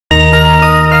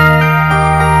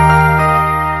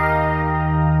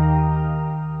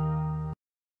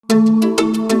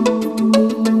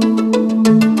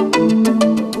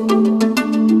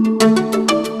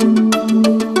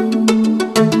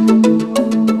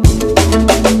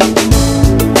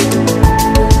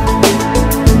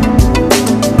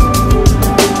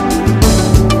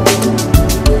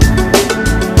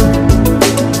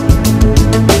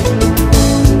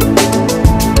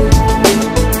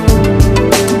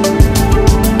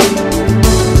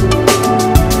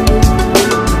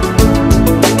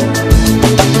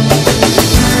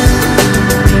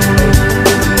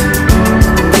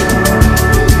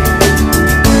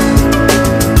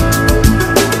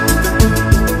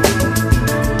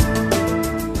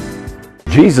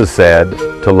Jesus said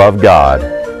to love God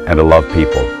and to love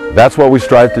people. That's what we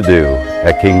strive to do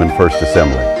at Kingman First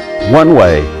Assembly. One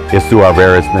way is through our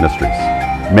various ministries.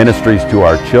 Ministries to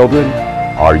our children,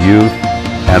 our youth,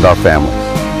 and our families.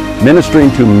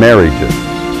 Ministering to marriages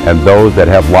and those that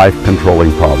have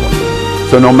life-controlling problems.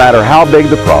 So no matter how big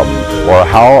the problem or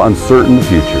how uncertain the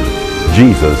future,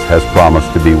 Jesus has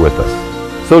promised to be with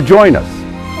us. So join us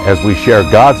as we share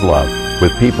God's love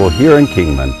with people here in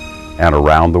Kingman and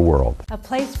around the world. A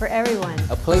place for everyone.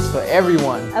 A place for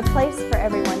everyone. A place for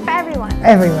everyone. Everyone.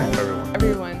 Everyone.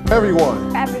 Everyone.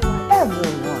 Everyone. Everyone.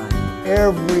 Everyone.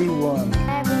 Everyone.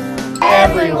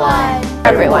 Everyone.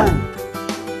 Everyone.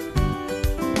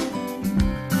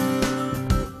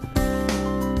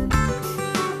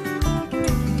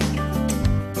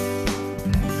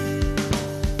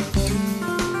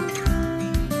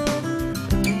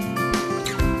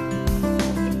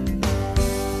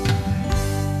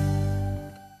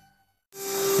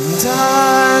 And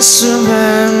I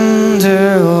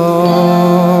surrender all.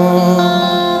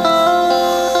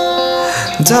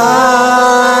 And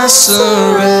I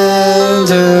surrender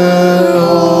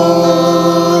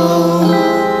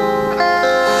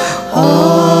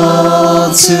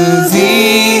all to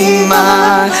Thee,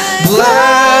 my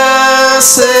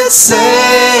blessed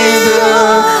Savior.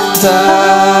 And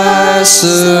I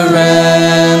surrender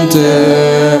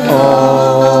all.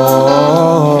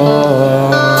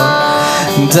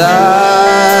 And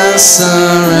I surrender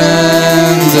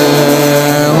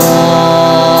all.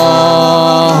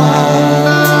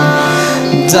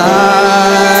 And I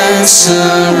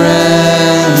surrender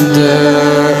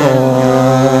all.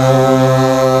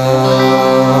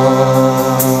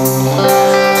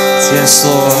 Yes,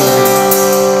 Lord.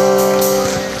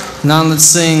 Now let's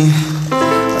sing.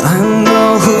 I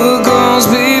know who goes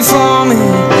before me.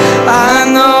 I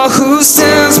know who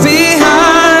stands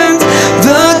behind.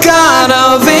 The God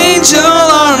of angel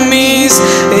armies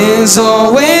is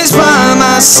always by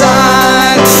my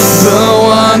side. The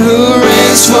one who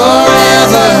reigns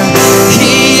forever,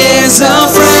 He is a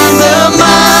friend of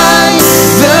mine.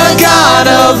 The God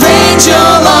of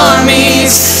angel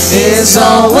armies is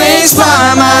always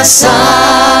by my side.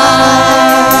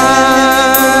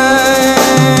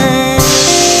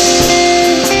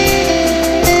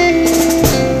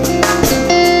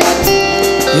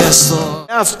 Yes, Lord.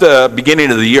 Last beginning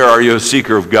of the year, are you a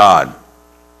seeker of God?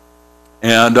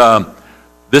 And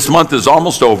this month is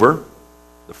almost over.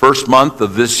 The first month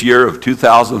of this year of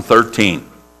 2013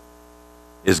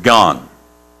 is gone.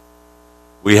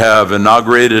 We have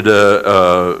inaugurated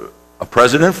a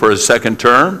president for his second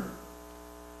term.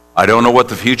 I don't know what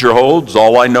the future holds.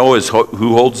 All I know is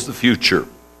who holds the future.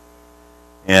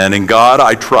 And in God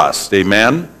I trust.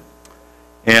 Amen?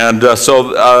 And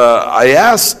so I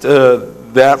asked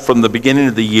that from the beginning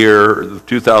of the year of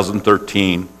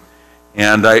 2013,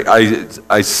 and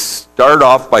I start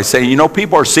off by saying, you know,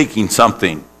 people are seeking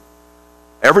something.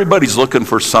 Everybody's looking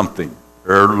for something.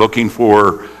 They're looking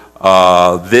for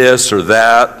this or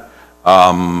that.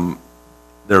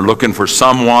 They're looking for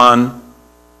someone,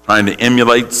 trying to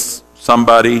emulate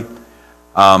somebody.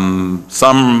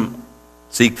 Some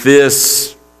seek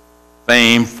this,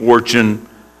 fame, fortune,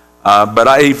 but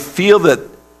I feel that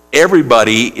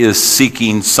everybody is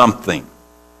seeking something.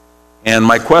 And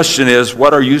my question is,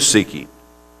 what are you seeking?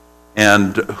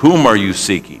 And whom are you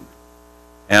seeking?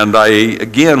 And I,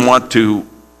 again, want to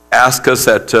ask us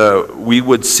that we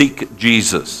would seek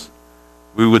Jesus.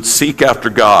 We would seek after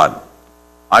God.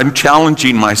 I'm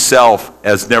challenging myself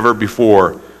as never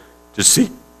before to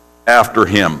seek after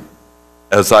Him,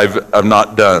 as I've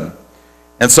not done.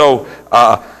 And so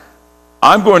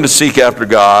I'm going to seek after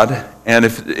God. And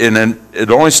it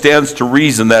only stands to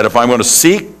reason that if I'm going to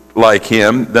seek like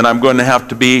Him, then I'm going to have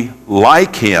to be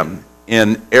like Him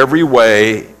in every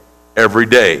way, every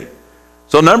day.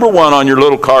 So number one on your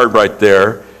little card right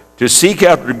there, to seek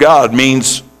after God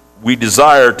means we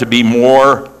desire to be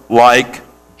more like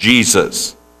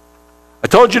Jesus. I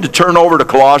told you to turn over to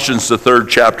Colossians, the 3rd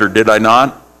chapter, did I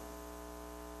not?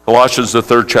 Colossians, the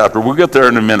 3rd chapter. We'll get there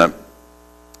in a minute.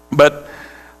 But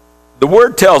the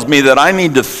Word tells me that I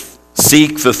need to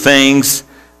seek the things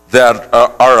that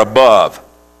are above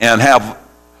and have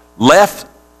less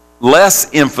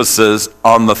emphasis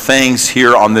on the things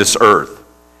here on this earth.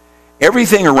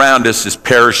 Everything around us is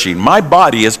perishing. My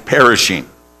body is perishing.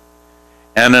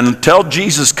 And until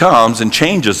Jesus comes and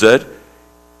changes it,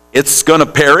 it's going to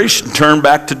perish and turn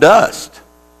back to dust.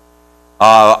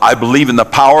 I believe in the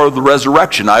power of the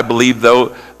resurrection. I believe,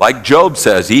 though, like Job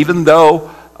says, even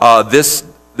though this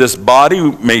body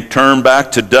may turn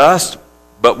back to dust,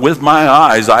 but with my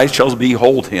eyes I shall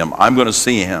behold Him. I'm going to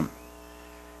see Him.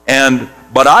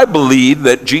 But I believe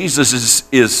that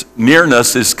Jesus'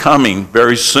 nearness is coming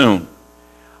very soon.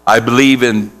 I believe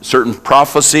in certain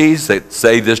prophecies that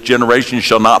say this generation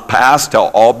shall not pass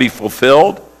till all be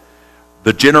fulfilled.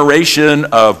 The generation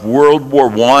of World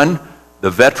War I, the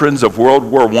veterans of World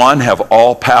War I have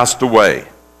all passed away.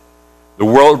 The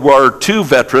World War II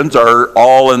veterans are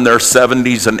all in their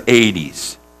 70s and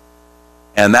 80s.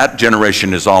 And that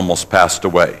generation is almost passed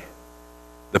away.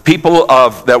 The people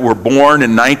that were born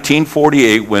in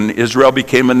 1948 when Israel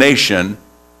became a nation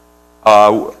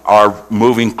are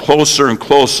moving closer and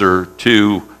closer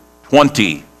to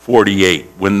 2048,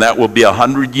 when that will be a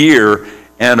 100-year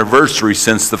anniversary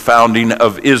since the founding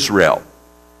of Israel.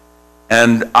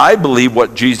 And I believe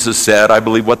what Jesus said, I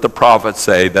believe what the prophets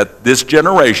say, that this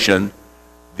generation,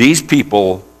 these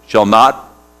people shall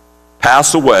not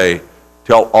pass away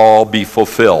till all be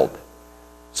fulfilled.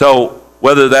 So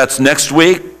whether that's next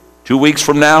week, 2 weeks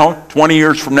from now, 20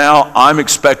 years from now, I'm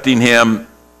expecting him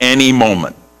any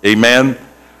moment. Amen?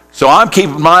 So I'm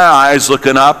keeping my eyes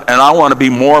looking up, and I want to be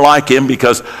more like him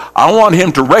because I want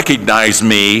him to recognize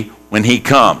me when he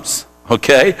comes.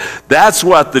 Okay? That's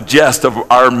what the gist of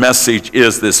our message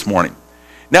is this morning.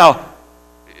 Now,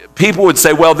 people would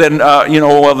say, well then,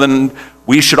 then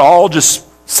we should all just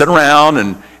sit around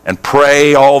and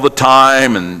pray all the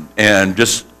time and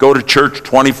just go to church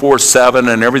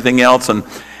 24/7 and everything else.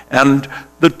 And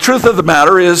the truth of the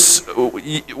matter is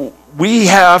we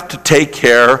have to take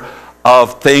care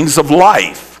of things of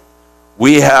life.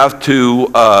 We have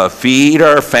to feed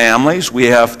our families. We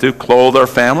have to clothe our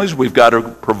families. We've got to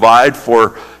provide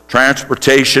for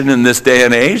transportation in this day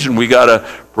and age, and we got to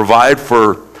provide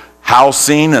for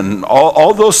housing and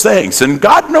all those things. And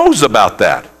God knows about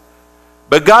that.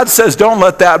 But God says, don't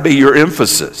let that be your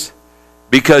emphasis,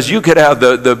 because you could have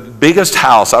the biggest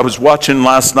house. I was watching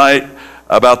last night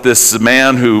about this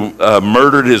man who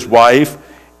murdered his wife,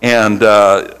 and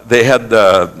they had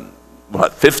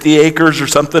 50 acres or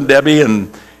something, Debbie,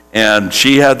 and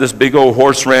she had this big old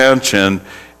horse ranch, and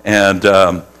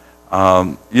I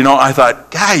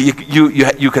thought, God,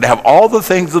 you could have all the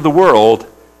things of the world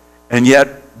and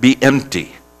yet be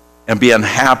empty and be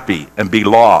unhappy and be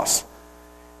lost.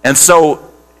 And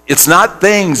so it's not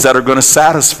things that are going to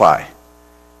satisfy.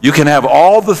 You can have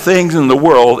all the things in the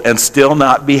world and still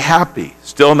not be happy,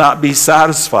 still not be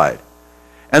satisfied.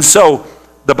 And so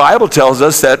the Bible tells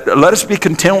us that let us be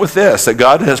content with this, that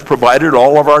God has provided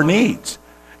all of our needs.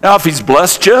 Now, if he's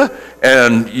blessed you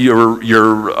and you're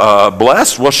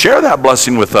blessed, well, share that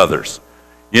blessing with others.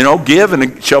 Give and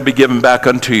it shall be given back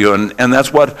unto you. And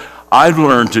that's what I've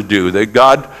learned to do, that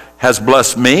God has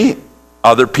blessed me.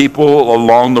 Other people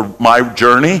along my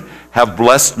journey have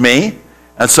blessed me.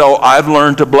 And so I've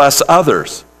learned to bless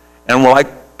others. And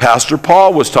like Pastor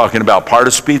Paul was talking about, part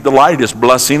of Speed the Light is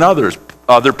blessing others,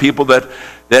 other people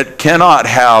that cannot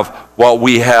have what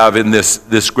we have in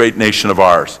this great nation of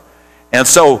ours. And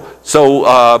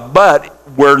but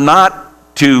we're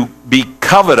not to be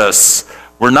covetous.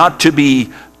 We're not to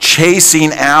be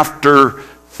chasing after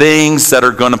things that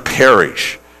are going to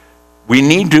perish. We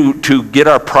need to get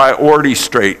our priorities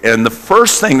straight. And the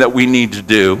first thing that we need to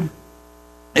do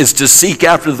is to seek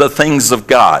after the things of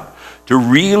God, to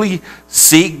really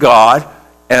seek God,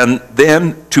 and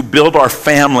then to build our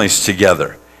families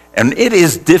together. And it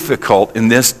is difficult in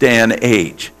this day and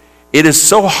age. It is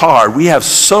so hard. We have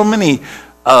so many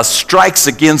strikes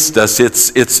against us.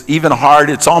 It's even hard.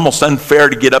 It's almost unfair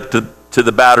to get up to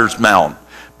the batter's mound,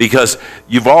 because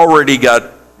you've already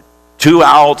got 2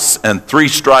 outs and 2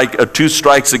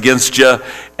 strikes against you,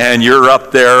 and you're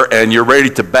up there and you're ready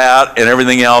to bat and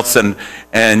everything else, and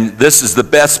this is the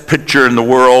best pitcher in the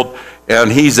world,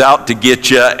 and he's out to get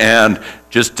you and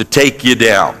just to take you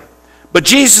down. But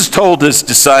Jesus told his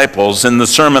disciples in the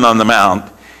Sermon on the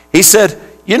Mount, he said,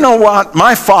 you know what?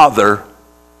 My Father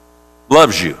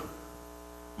loves you.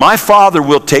 My Father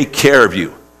will take care of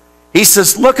you. He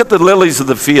says, look at the lilies of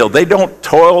the field. They don't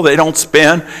toil, they don't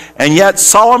spin, and yet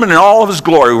Solomon in all of his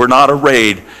glory were not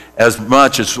arrayed as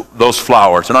much as those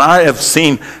flowers. And I have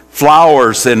seen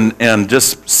flowers and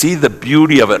just see the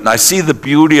beauty of it. And I see the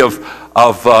beauty of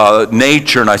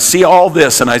nature, and I see all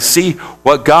this, and I see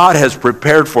what God has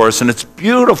prepared for us, and it's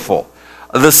beautiful.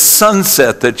 The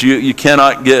sunset that you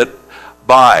cannot get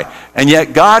by. And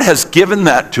yet God has given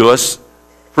that to us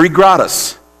free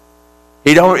gratis.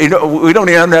 We don't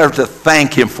even have to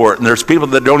thank him for it. And there's people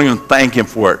that don't even thank him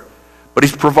for it. But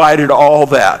he's provided all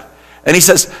that. And he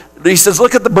says,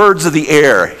 look at the birds of the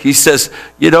air. He says,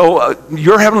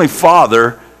 your heavenly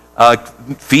Father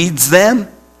feeds them.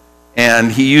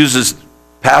 And he uses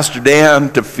Pastor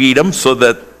Dan to feed them so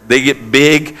that they get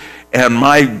big. And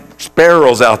my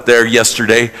sparrows out there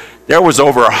yesterday. There was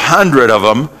over 100 of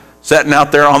them sitting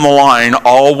out there on the line,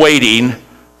 all waiting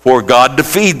for God to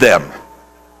feed them.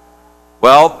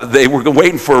 Well, they were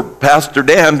waiting for Pastor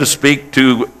Dan to speak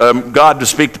to, God to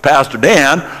speak to Pastor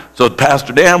Dan, so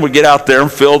Pastor Dan would get out there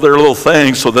and fill their little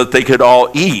things so that they could all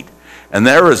eat. And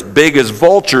they're as big as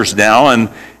vultures now, and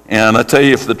I tell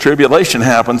you, if the tribulation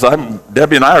happens,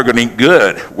 Debbie and I are going to eat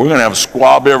good. We're going to have a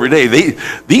squab every day.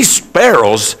 These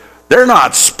sparrows, they're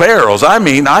not sparrows. I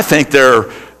mean, I think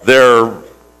they're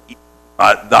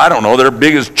I don't know, they're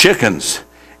big as chickens.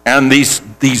 And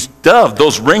these dove,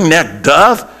 those ring-necked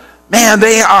dove, man,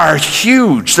 they are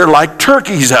huge. They're like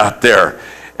turkeys out there.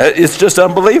 It's just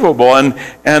unbelievable.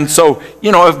 And so,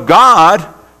 you know, if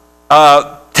God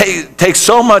takes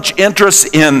so much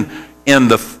interest in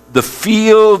the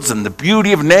fields and the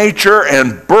beauty of nature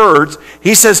and birds,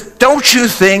 he says, don't you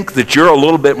think that you're a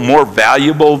little bit more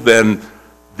valuable than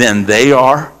they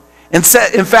are? In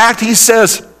fact, he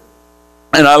says,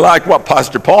 and I like what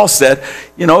Pastor Paul said,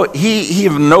 you know, he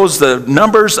even knows the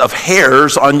numbers of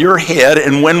hairs on your head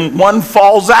and when one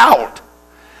falls out.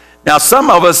 Now, some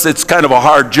of us, it's kind of a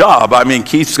hard job. I mean,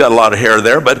 Keith's got a lot of hair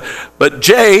there, but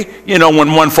Jay, you know,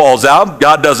 when one falls out,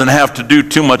 God doesn't have to do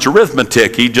too much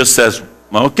arithmetic. He just says,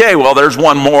 okay, well, there's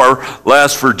one more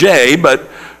less for Jay, but,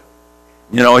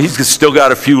 you know, he's still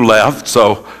got a few left,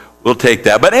 so we'll take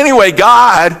that. But anyway,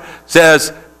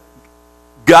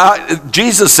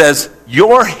 Jesus says,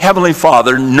 your heavenly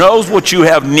Father knows what you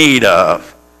have need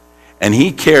of, and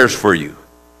he cares for you.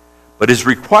 But his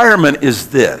requirement is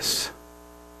this: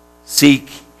 seek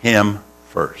him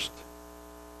first.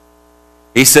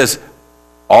 He says,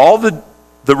 all the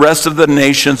rest of the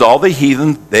nations, all the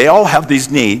heathen, they all have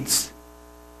these needs.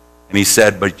 And he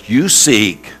said, but you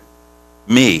seek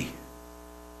me.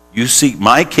 You seek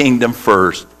my kingdom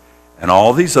first, and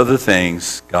all these other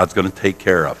things God's going to take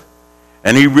care of.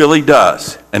 And he really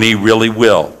does, and he really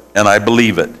will, and I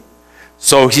believe it.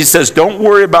 So he says, don't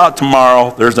worry about tomorrow.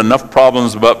 There's enough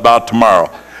problems about tomorrow.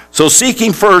 So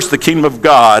seeking first the kingdom of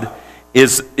God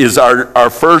is our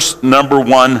first number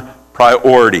one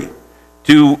priority.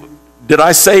 Did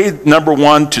I say number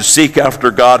one, to seek after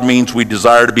God means we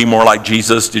desire to be more like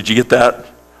Jesus? Did you get that?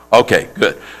 Okay,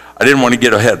 good. I didn't want to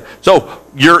get ahead. So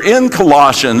you're in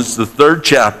Colossians, the 3rd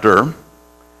chapter,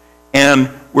 and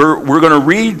we're going to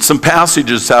read some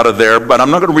passages out of there, but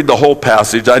I'm not going to read the whole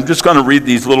passage. I'm just going to read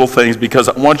these little things because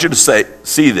I want you to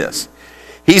see this.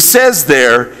 He says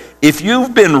there, if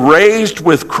you've been raised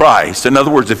with Christ, in other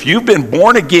words, if you've been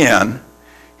born again,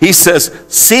 he says,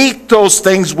 seek those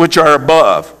things which are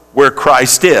above, where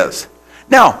Christ is.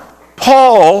 Now,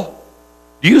 Paul,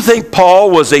 do you think Paul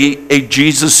was a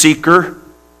Jesus seeker?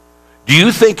 Do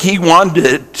you think he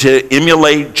wanted to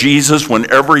emulate Jesus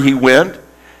whenever he went?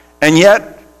 And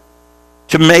yet,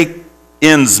 to make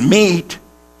ends meet,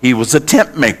 he was a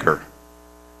tent maker.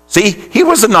 See, he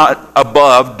was not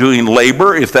above doing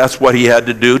labor if that's what he had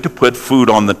to do to put food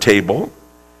on the table.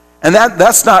 And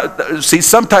that's not, see,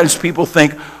 sometimes people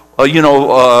think, well, you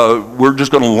know, we're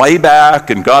just going to lay back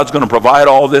and God's going to provide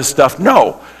all this stuff.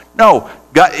 No,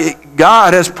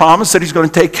 God has promised that he's going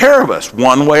to take care of us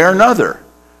one way or another.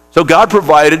 So God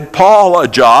provided Paul a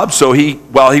job so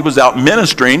while he was out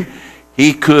ministering,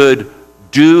 he could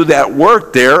do that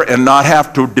work there and not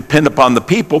have to depend upon the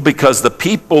people, because the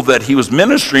people that he was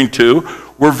ministering to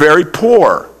were very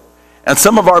poor. And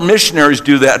some of our missionaries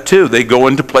do that too. They go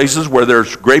into places where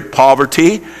there's great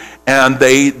poverty and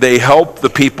they help the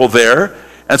people there.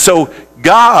 And so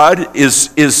God is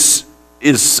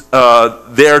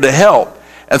there to help.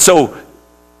 And so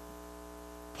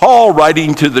Paul,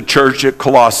 writing to the church at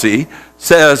Colossae,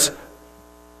 says,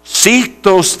 seek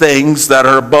those things that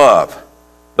are above.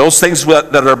 Those things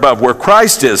that are above, where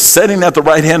Christ is, sitting at the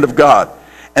right hand of God.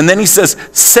 And then he says,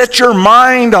 set your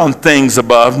mind on things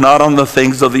above, not on the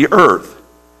things of the earth.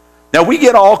 Now, we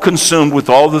get all consumed with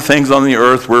all the things on the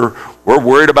earth. We're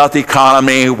worried about the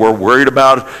economy. We're worried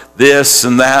about this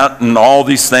and that and all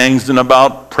these things, and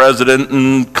about president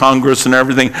and Congress and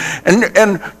everything.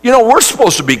 And you know, we're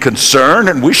supposed to be concerned,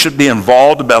 and we should be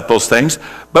involved about those things.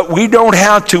 But we don't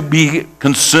have to be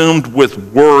consumed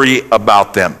with worry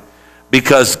about them,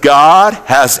 because God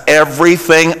has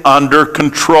everything under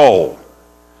control.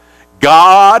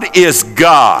 God is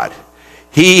God.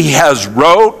 He has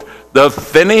wrote the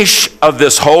finish of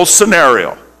this whole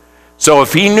scenario. So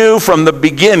if he knew from the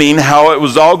beginning how it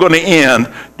was all going to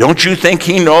end, don't you think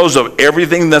he knows of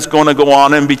everything that's going to go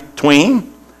on in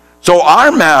between? So our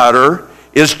matter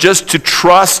is just to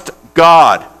trust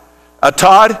God.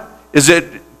 Todd, is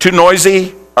it too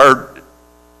noisy? Or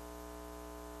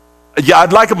Yeah,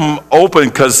 I'd like them open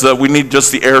because we need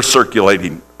just the air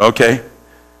circulating, okay?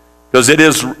 Because it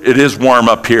is warm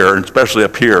up here, and especially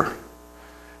up here.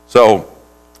 So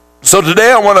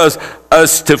today I want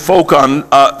us to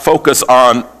focus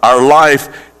on our life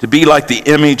to be like the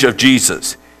image of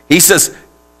Jesus. He says,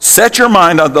 set your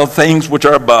mind on the things which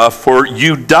are above, for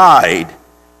you died,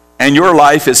 and your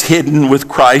life is hidden with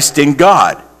Christ in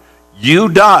God. You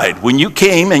died. When you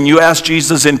came and you asked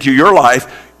Jesus into your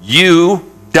life, you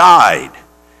died.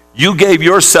 You gave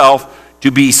yourself to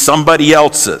be somebody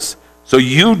else's. So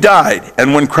you died.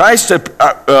 And when Christ,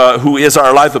 who is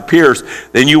our life, appears,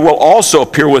 then you will also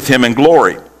appear with him in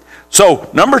glory. So,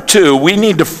 number 2, we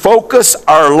need to focus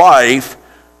our life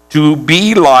to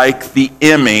be like the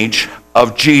image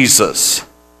of Jesus. I'm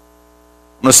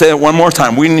going to say it one more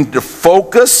time. We need to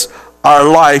focus our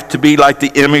life to be like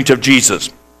the image of Jesus.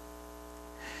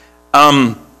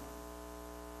 When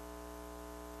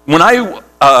I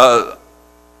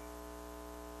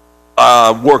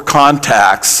wore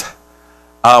contacts,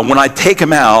 when I take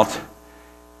them out,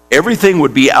 everything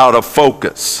would be out of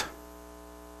focus.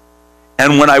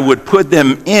 And when I would put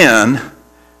them in,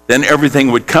 then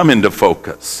everything would come into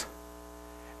focus.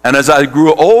 And as I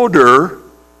grew older,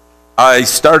 I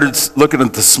started looking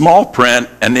at the small print,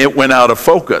 and it went out of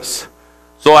focus.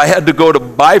 So I had to go to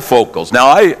bifocals. Now,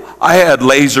 I had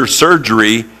laser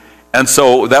surgery, and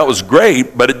so that was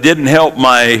great, but it didn't help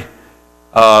my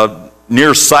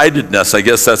nearsightedness. I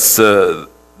guess that's the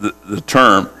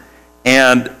term.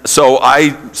 And so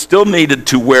I still needed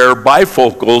to wear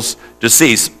bifocals to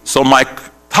see. So my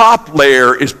top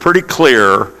layer is pretty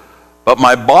clear, but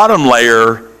my bottom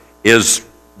layer is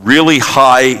really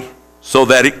high so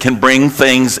that it can bring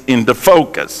things into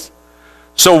focus.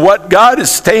 So what God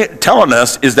is telling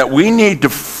us is that we need to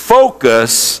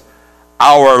focus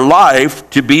our life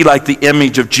to be like the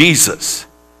image of Jesus.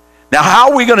 Now,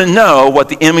 how are we going to know what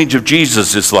the image of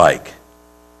Jesus is like?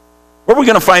 Where are we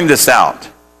going to find this out?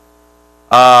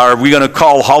 Are we going to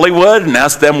call Hollywood and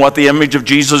ask them what the image of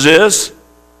Jesus is?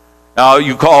 Now,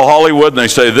 you call Hollywood and they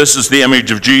say, this is the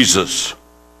image of Jesus.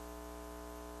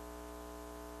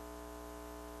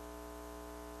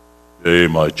 Hey,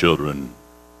 my children,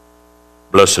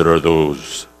 blessed are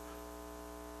those,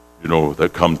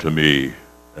 that come to me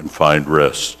and find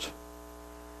rest.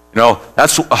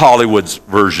 That's Hollywood's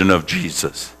version of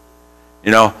Jesus.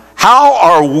 How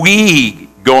are we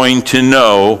going to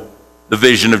know the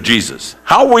vision of Jesus?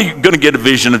 How are we going to get a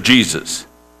vision of Jesus?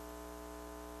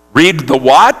 Read the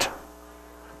what?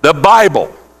 The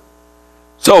Bible.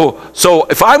 So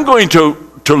if I'm going to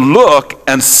look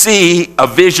and see a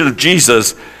vision of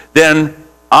Jesus, then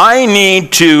I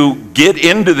need to get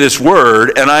into this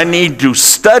word, and I need to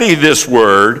study this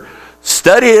word,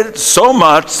 study it so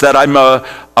much that I'm a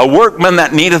workman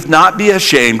that needeth not be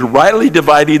ashamed, rightly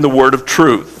dividing the word of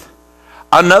truth.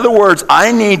 In other words,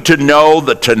 I need to know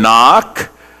the Tanakh.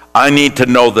 I need to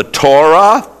know the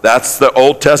Torah. That's the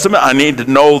Old Testament. I need to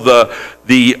know the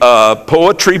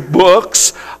poetry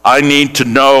books. I need to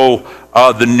know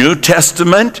the New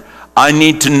Testament. I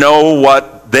need to know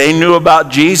what they knew about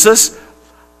Jesus.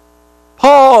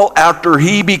 Paul, after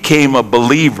he became a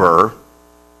believer,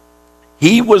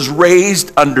 he was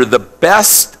raised under the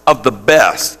best of the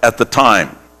best at the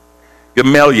time,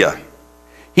 Gamaliel.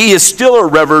 He is still a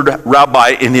revered rabbi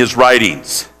in his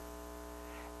writings.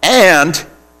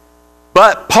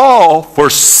 But Paul, for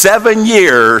 7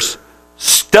 years,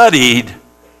 studied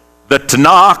the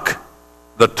Tanakh,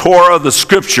 the Torah, the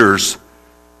Scriptures,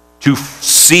 to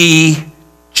see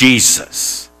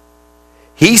Jesus.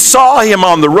 He saw him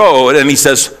on the road, and he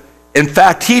says, in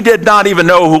fact, he did not even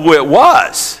know who it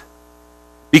was,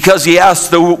 because he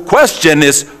asked the question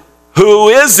is, who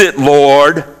is it,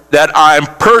 Lord, that I'm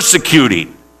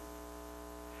persecuting?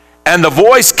 And the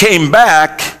voice came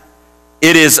back,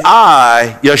 it is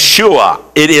I, Yeshua,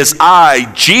 it is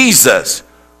I, Jesus,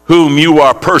 whom you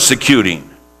are persecuting.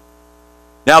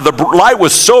 Now the light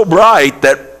was so bright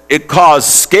that it caused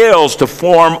scales to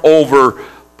form over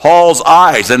Paul's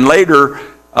eyes. And later,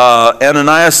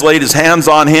 Ananias laid his hands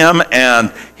on him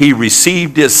and he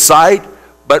received his sight.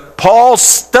 But Paul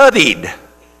studied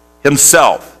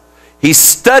himself. He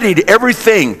studied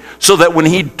everything so that when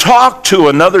he talked to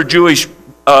another Jewish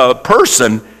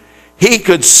person, he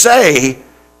could say,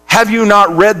 have you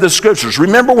not read the Scriptures?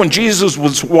 Remember when Jesus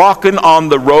was walking on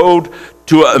the road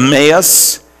to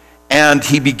Emmaus and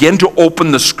he began to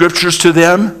open the Scriptures to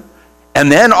them?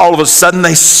 And then all of a sudden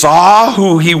they saw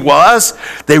who he was.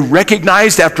 They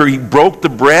recognized after he broke the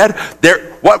bread.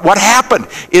 What happened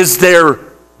is their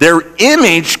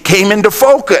image came into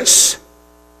focus.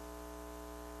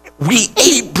 We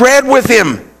ate bread with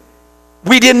him.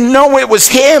 we didn't know it was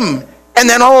him. And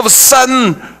then all of a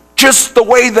sudden, just the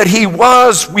way that he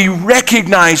was, we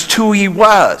recognized who he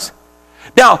was.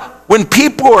 Now, when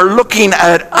people are looking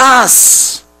at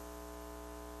us,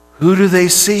 who do they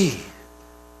see?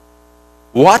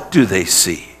 What do they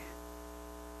see?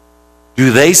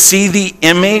 Do they see the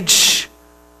image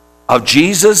of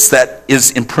Jesus that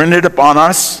is imprinted upon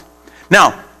us?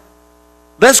 Now,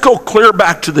 let's go clear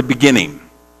back to the beginning,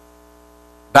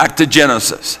 back to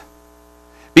Genesis.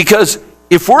 Because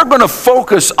if we're going to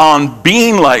focus on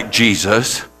being like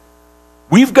Jesus,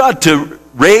 we've got to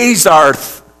raise our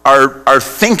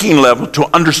thinking level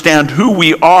to understand who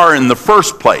we are in the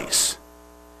first place.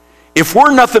 If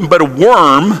we're nothing but a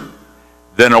worm,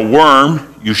 then a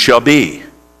worm you shall be.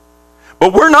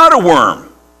 But we're not a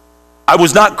worm. I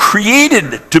was not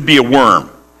created to be a worm.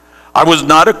 I was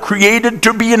not created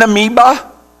to be an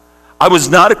amoeba. I was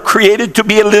not created to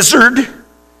be a lizard.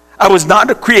 I was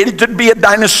not created to be a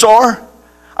dinosaur.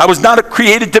 I was not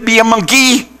created to be a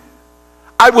monkey.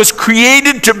 I was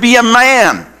created to be a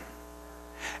man.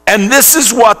 And this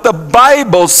is what the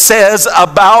Bible says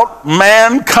about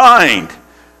mankind,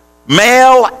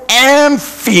 male and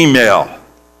female.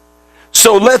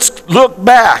 So let's look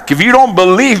back. If you don't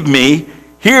believe me,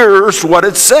 here's what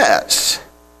it says.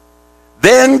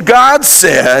 Then God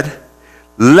said,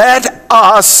 let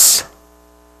us,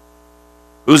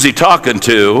 who's he talking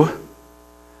to?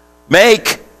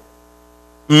 Make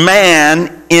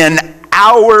man in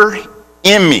our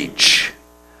image,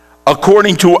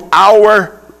 according to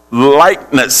our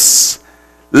likeness.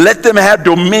 Let them have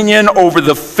dominion over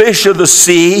the fish of the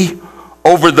sea,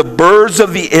 over the birds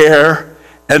of the air,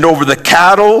 and over the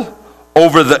cattle,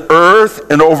 over the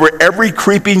earth, and over every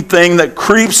creeping thing that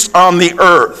creeps on the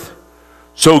earth.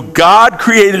 So God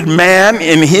created man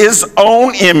in his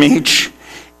own image.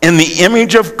 In the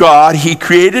image of God, he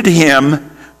created him.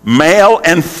 Male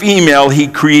and female, he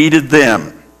created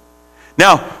them.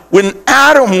 Now, when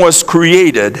Adam was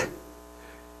created,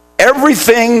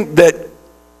 everything that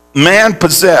man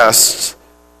possessed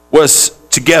was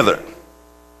together.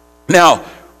 Now,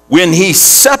 when he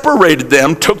separated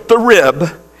them, took the rib,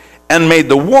 and made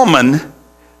the woman,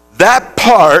 that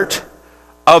part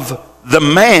of the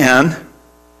man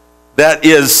that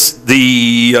is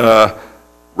the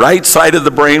right side of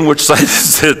the brain, which side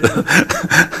is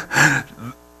it?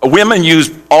 Women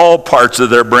use all parts of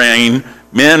their brain.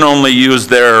 Men only use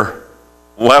their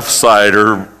left side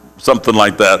or something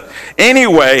like that.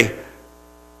 Anyway,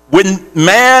 when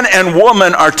man and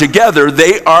woman are together,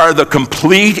 they are the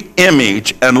complete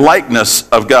image and likeness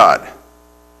of God.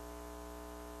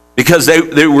 Because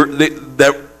they were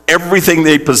everything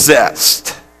they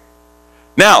possessed.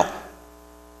 Now,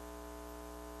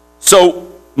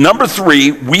 so number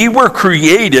 3, we were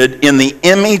created in the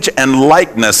image and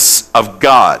likeness of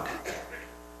God.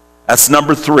 That's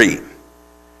number 3.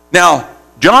 Now,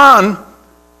 John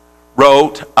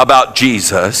wrote about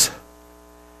Jesus,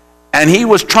 and he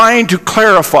was trying to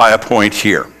clarify a point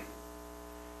here.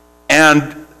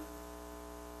 And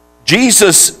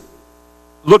Jesus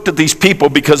looked at these people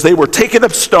because they were taking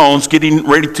up stones, getting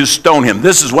ready to stone him.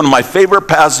 This is one of my favorite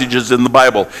passages in the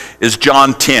Bible, is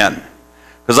John 10.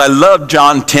 Because I love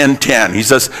John 10:10. He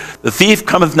says, the thief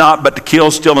cometh not but to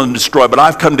kill, steal, and destroy, but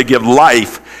I've come to give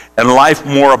life, and life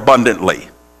more abundantly.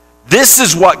 This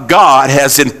is what God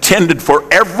has intended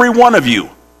for every one of you.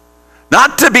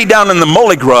 Not to be down in the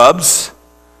mully grubs,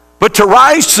 but to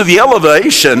rise to the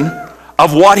elevation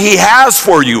of what he has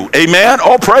for you. Amen?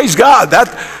 Oh, praise God.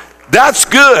 That's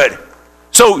good.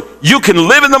 So you can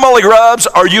live in the mully grubs,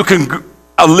 or you can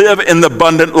live in the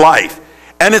abundant life.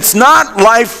 And it's not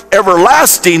life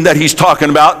everlasting that he's talking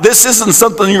about. This isn't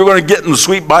something you're going to get in the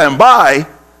sweet by and by.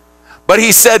 But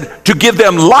he said to give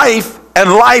them life, and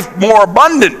life more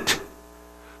abundant.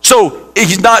 So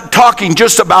he's not talking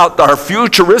just about our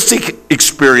futuristic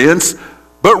experience,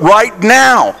 but right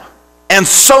now. And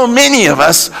so many of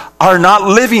us are not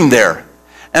living there.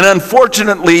 And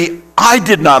unfortunately, I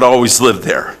did not always live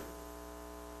there.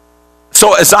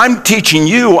 So as I'm teaching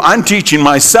you, I'm teaching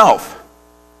myself.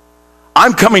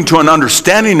 I'm coming to an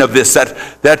understanding of this,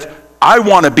 that I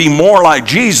want to be more like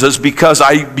Jesus, because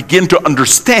I begin to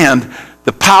understand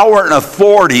the power and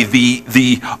authority,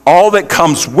 the all that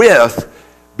comes with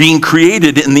being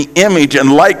created in the image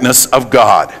and likeness of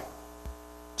God.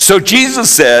 So Jesus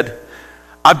said,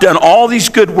 I've done all these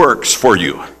good works for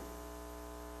you.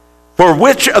 For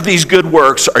which of these good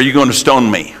works are you going to stone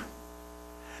me?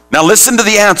 Now listen to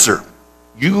the answer.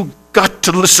 You got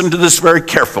to listen to this very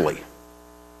carefully.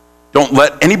 Don't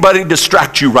let anybody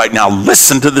distract you right now.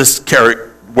 Listen to this,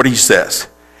 what he says.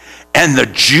 And the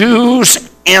Jews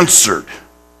answered,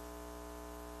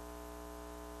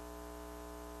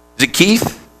 Is it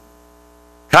Keith?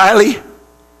 Kylie?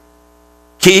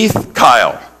 Keith?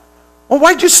 Kyle? Well,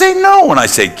 why'd you say no when I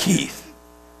said Keith?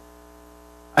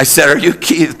 I said, are you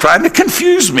Keith? Trying to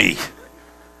confuse me.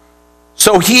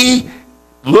 So he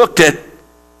looked at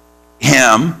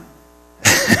him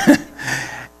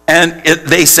and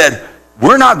they said,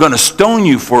 we're not going to stone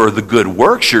you for the good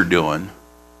works you're doing.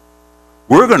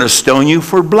 We're going to stone you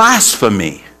for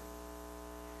blasphemy.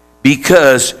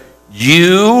 Because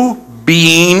you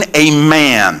being a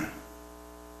man.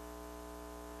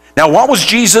 Now, what was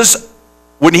Jesus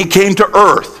when he came to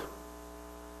earth?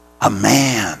 A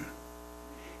man.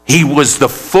 He was the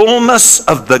fullness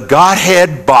of the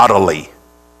Godhead bodily.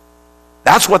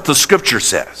 That's what the scripture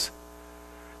says.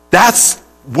 That's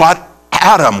what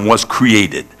Adam was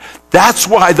created. That's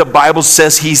why the Bible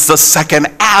says he's the second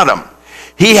Adam.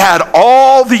 He had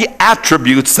all the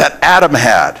attributes that Adam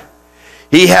had.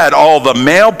 He had all the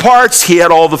male parts, he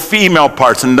had all the female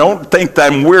parts. And don't think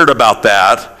that I'm weird about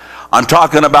that. I'm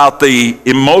talking about the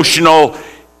emotional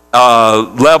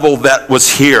level that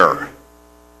was here.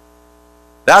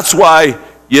 That's why,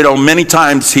 many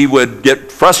times he would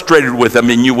get frustrated with him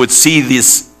and you would see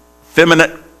this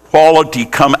feminine quality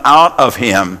come out of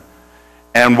him.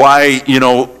 And why,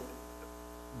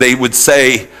 they would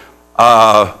say,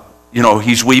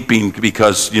 he's weeping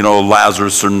because,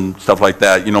 Lazarus and stuff like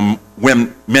that.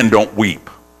 Men don't weep.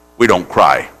 We don't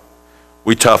cry.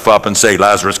 We tough up and say,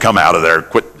 Lazarus, come out of there.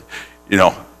 Quit,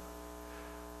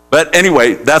 But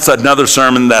anyway, that's another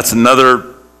sermon. That's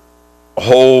another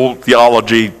whole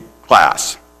theology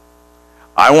class.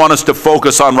 I want us to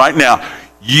focus on right now,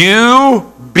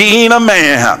 you being a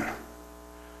man.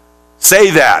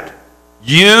 Say that.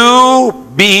 You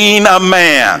being a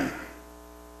man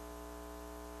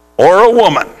or a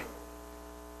woman.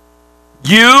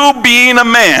 You being a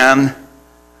man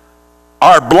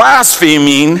are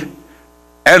blaspheming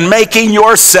and making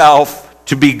yourself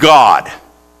to be God.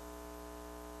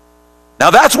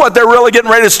 Now that's what they're really getting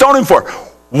ready to stone him for.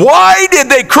 Why did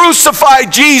they crucify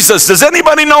Jesus? Does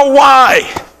anybody know why?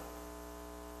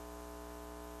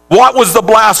 What was the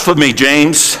blasphemy,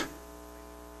 James?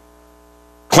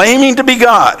 Claiming to be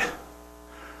God.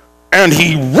 And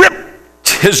he ripped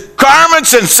his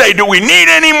garments and said, do we need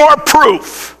any more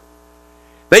proof?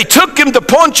 They took him to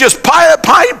Pontius Pilate.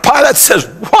 Pilate says,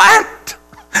 what?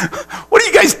 What are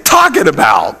you guys talking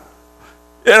about?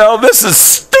 This is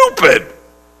stupid.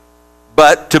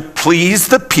 But to please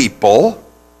the people,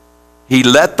 he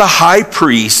let the high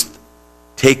priest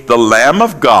take the Lamb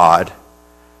of God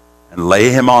and lay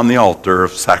him on the altar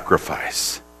of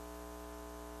sacrifice,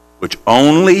 which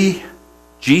only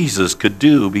Jesus could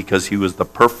do because he was the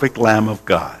perfect Lamb of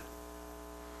God.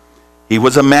 He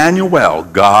was Emmanuel,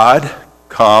 God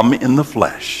come in the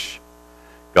flesh,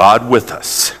 God with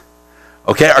us.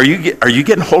 Okay, are you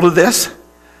getting hold of this?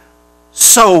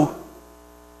 So,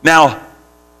 now,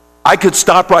 I could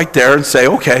stop right there and say,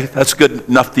 okay, that's good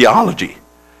enough theology.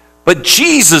 But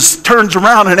Jesus turns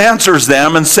around and answers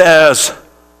them and says,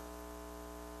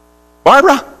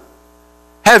 Barbara,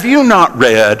 have you not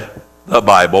read the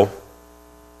Bible?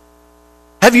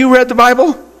 Have you read the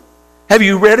Bible? Have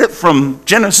you read it from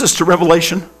Genesis to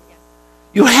Revelation?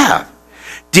 You have.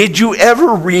 Did you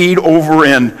ever read over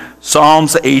in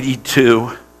Psalms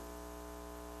 82?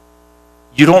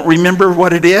 You don't remember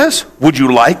what it is? Would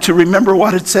you like to remember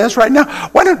what it says right now?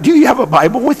 Do you have a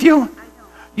Bible with you? I don't.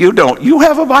 You don't. You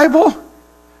have a Bible?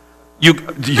 You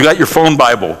got your phone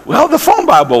Bible. Well, the phone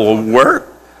Bible will work.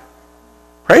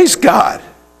 Praise God.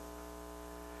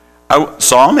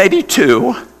 Psalm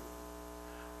 82.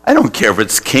 I don't care if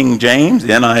it's King James,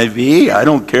 NIV. I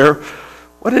don't care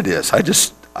what it is. I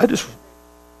just.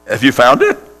 Have you found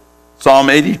it? Psalm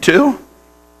 82.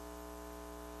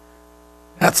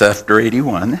 That's after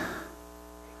 81.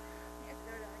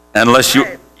 Unless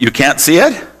you can't see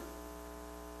it?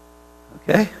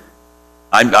 Okay.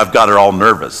 I've got her all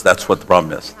nervous. That's what the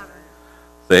problem is.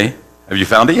 See? Have you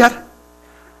found it yet? Or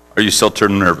are you still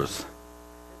turning nervous?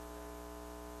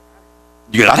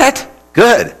 You got it?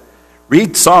 Good.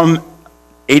 Read Psalm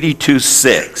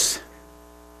 82:6.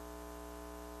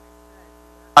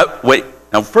 Wait.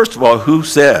 Now, first of all, who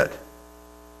said?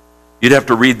 You'd have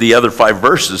to read the other 5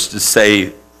 verses to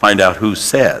find out who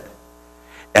said.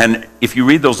 And if you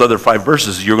read those other 5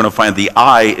 verses, you're going to find the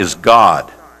I is God.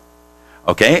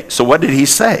 Okay? So what did he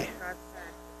say?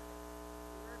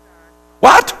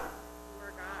 What?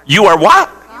 You are what?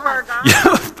 You are God.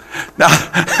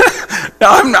 Now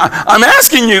I'm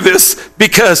asking you this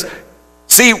because,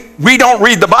 see, we don't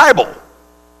read the Bible.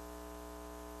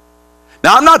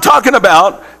 Now, I'm not talking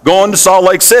about going to Salt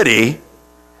Lake City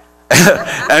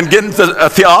and get into a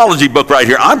theology book right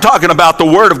here. I'm talking about the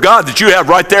Word of God that you have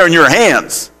right there in your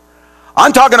hands.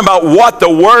 I'm talking about what the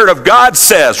Word of God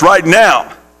says right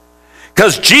now.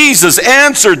 Because Jesus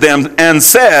answered them and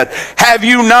said, have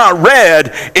you not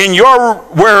read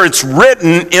where it's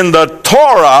written in the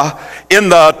Torah, in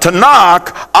the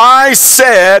Tanakh, I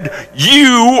said,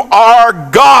 you are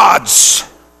gods.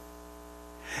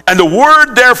 And the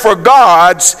word there for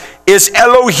gods is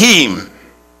Elohim.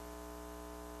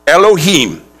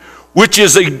 Elohim, which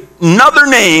is another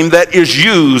name that is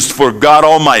used for God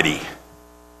Almighty.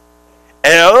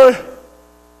 Elohim.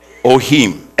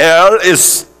 El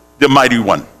is the mighty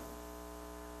one.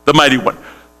 The mighty one.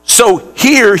 So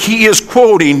here he is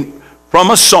quoting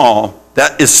from a psalm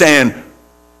that is saying,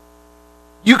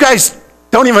 you guys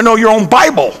don't even know your own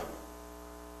Bible.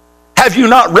 Have you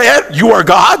not read, you are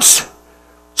gods?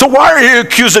 So why are you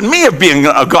accusing me of being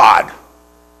a god?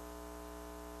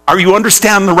 Are you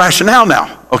understanding the rationale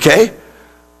now? Okay?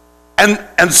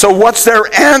 And so what's their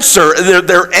answer?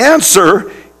 Their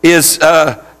answer is,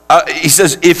 he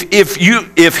says,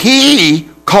 if he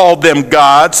called them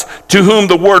gods to whom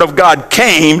the word of God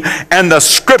came and the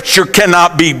scripture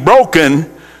cannot be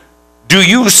broken, do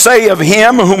you say of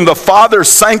him whom the Father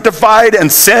sanctified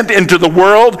and sent into the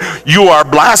world, you are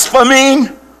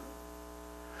blaspheming?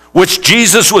 Which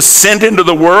Jesus was sent into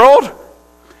the world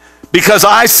because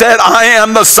I said I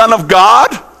am the Son of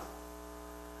God?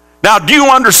 Now, do you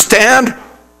understand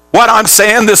what I'm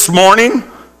saying this morning?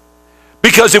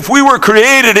 Because if we were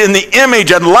created in the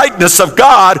image and likeness of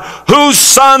God, whose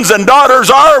sons and daughters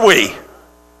are we?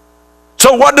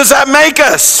 So what does that make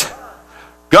us?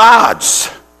 Gods.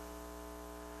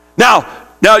 Now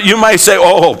you might say,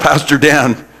 oh, Pastor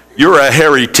Dan, you're a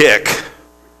hairy tick.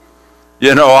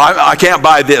 You know, I can't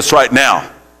buy this right now.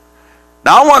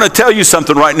 Now I want to tell you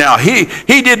something right now. He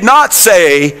did not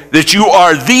say that you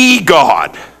are the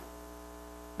God.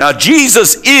 Now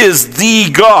Jesus is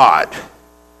the God.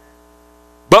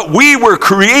 But we were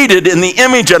created in the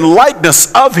image and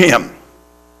likeness of him.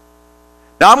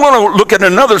 Now I'm going to look at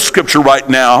another scripture right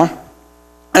now.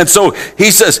 And so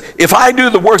he says, if I do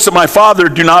the works of my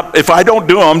Father, if I don't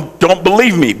do them, don't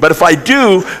believe me. But if I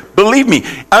do, believe me.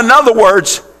 In other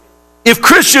words, if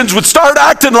Christians would start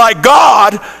acting like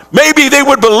God, maybe they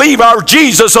would believe our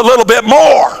Jesus a little bit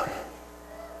more.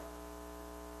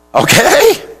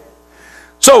 Okay?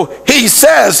 So he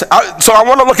says, so I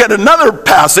want to look at another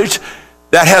passage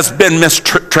that has been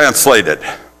mistranslated.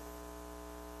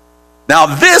 Now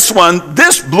this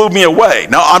blew me away.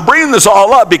 Now I'm bringing this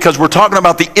all up because we're talking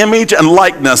about the image and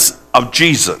likeness of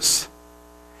Jesus.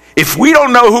 If we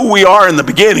don't know who we are in the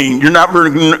beginning, you're not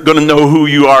going to know who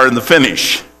you are in the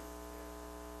finish.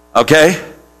 Okay?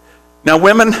 Now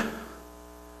women,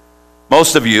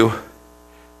 most of you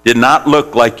did not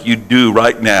look like you do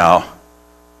right now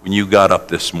when you got up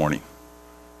this morning.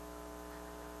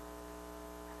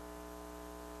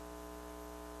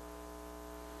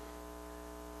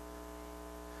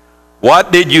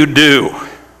 What did you do?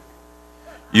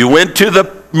 You went to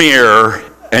the mirror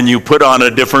and you put on a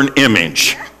different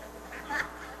image.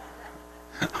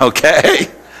 Okay?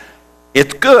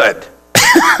 It's good.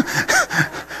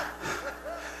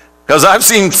 Because I've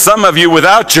seen some of you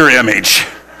without your image.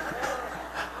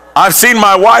 I've seen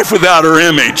my wife without her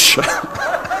image.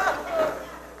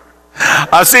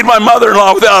 I've seen my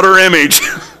mother-in-law without her image.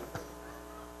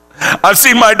 I've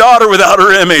seen my daughter without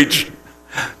her image.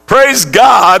 Praise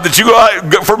God that you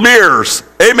go for mirrors.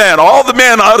 Amen. All the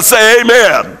men ought to say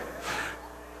amen.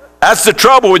 That's the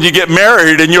trouble when you get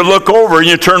married and you look over and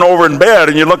you turn over in bed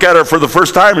and you look at her for the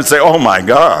first time and say, oh my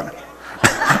God.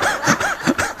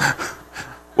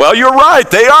 Well, you're right.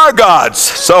 They are gods.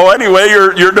 So anyway,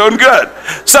 you're doing good.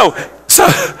 So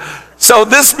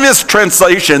this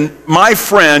mistranslation, my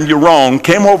friend Yaron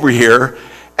came over here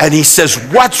and he says,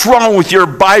 what's wrong with your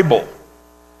Bible?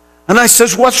 And I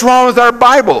says, what's wrong with our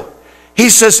Bible? He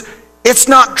says, it's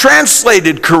not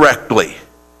translated correctly.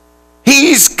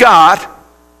 He's got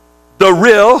the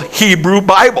real Hebrew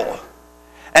Bible.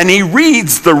 And he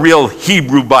reads the real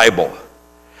Hebrew Bible.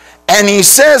 And he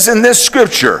says in this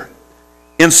scripture,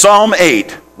 in Psalm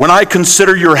 8, when I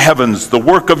consider your heavens, the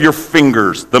work of your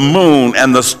fingers, the moon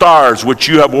and the stars which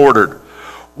you have ordered,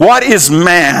 what is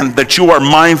man that you are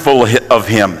mindful of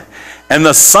him, and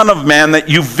the Son of Man that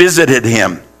you visited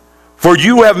him? For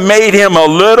you have made him a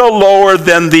little lower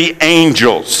than the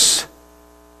angels.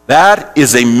 That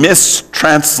is a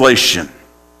mistranslation.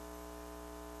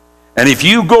 And if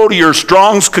you go to your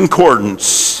Strong's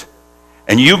Concordance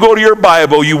and you go to your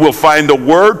Bible, you will find the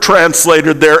word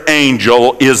translated there,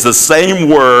 angel, is the same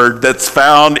word that's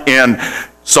found in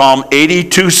Psalm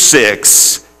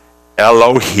 82:6,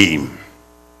 Elohim.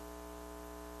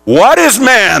 What is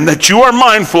man that you are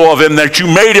mindful of him, that you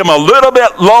made him a little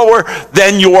bit lower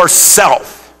than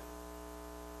yourself?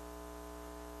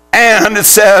 And it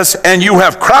says, and you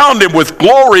have crowned him with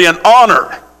glory and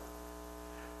honor.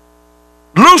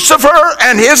 Lucifer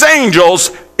and his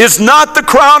angels is not the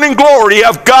crowning glory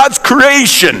of God's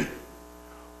creation.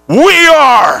 We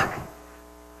are.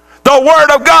 The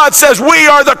Word of God says we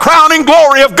are the crowning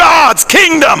glory of God's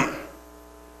kingdom.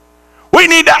 We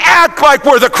need to act like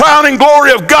we're the crowning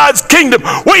glory of God's kingdom.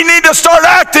 We need to start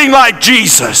acting like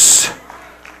Jesus.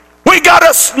 We got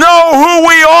to know who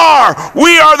we are.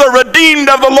 We are the redeemed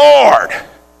of the Lord.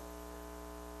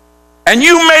 And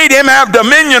you made him have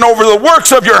dominion over the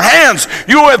works of your hands.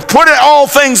 You have put all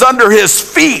things under his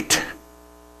feet.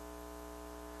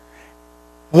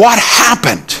 What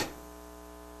happened?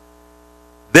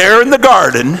 There in the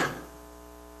garden,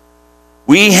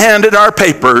 we handed our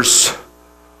papers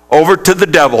over to the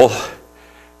devil,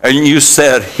 and you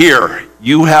said, here,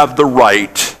 you have the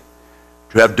right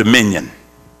to have dominion.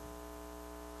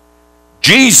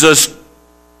 Jesus,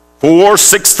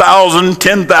 6,000,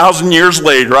 10,000 years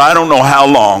later, I don't know how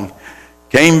long,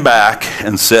 came back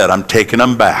and said, I'm taking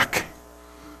them back.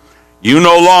 You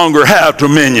no longer have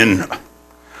dominion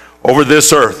over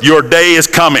this earth. Your day is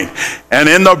coming. And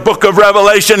in the book of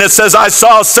Revelation, it says, I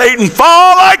saw Satan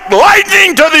fall like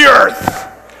lightning to the earth.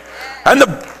 And the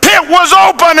pit was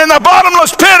open, in the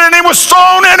bottomless pit, and he was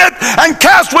thrown in it and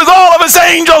cast with all of his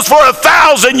angels for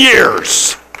 1,000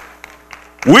 years.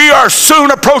 We are soon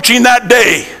approaching that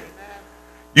day.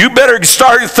 You better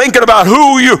start thinking about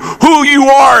who you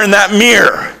are in that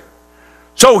mirror.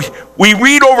 So we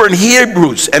read over in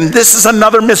Hebrews, and this is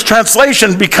another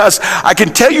mistranslation, because I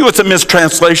can tell you it's a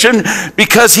mistranslation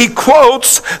because he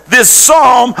quotes this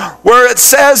psalm where it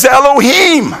says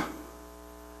Elohim.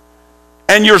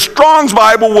 And your Strong's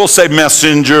Bible will say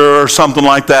messenger or something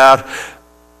like that.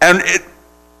 And it,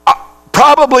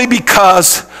 probably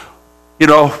because, we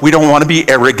don't want to be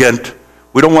arrogant.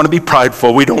 We don't want to be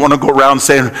prideful. We don't want to go around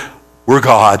saying, we're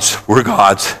God's, we're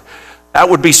God's. That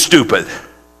would be stupid.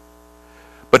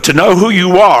 But to know who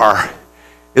you are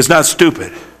is not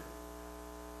stupid.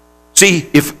 See,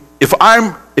 if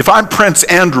I'm Prince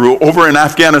Andrew over in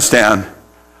Afghanistan,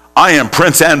 I am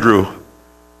Prince Andrew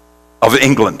of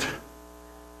England.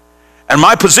 And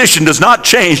my position does not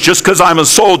change just because I'm a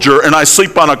soldier and I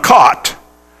sleep on a cot.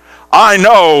 I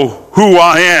know who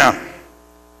I am.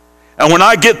 And when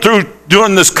I get through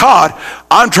doing this cot,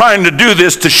 I'm trying to do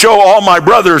this to show all my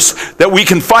brothers that we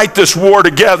can fight this war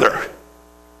together.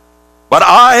 But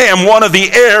I am one of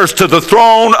the heirs to the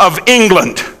throne of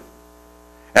England.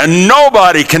 And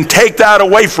nobody can take that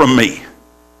away from me.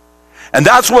 And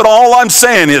that's what all I'm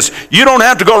saying is, you don't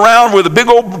have to go around with a big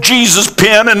old Jesus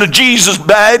pin and a Jesus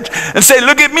badge and say,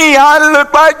 look at me, I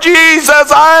look like Jesus,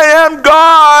 I am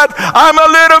God, I'm a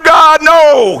little God.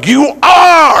 No, you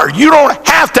are. You don't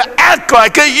have to act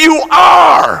like it, you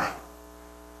are.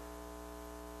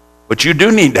 But you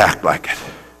do need to act like it.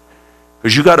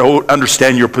 Because you got to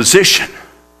understand your position.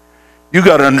 You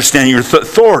got to understand your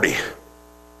authority.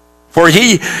 For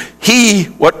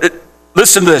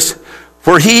listen to this.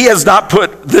 For he has not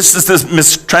put, this is this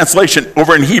mistranslation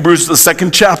over in Hebrews, the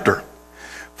 2nd chapter.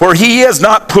 For he has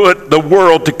not put the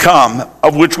world to come,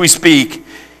 of which we speak,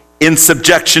 in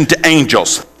subjection to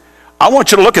angels. I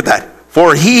want you to look at that.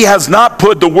 For he has not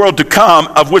put the world to come,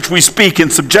 of which we speak, in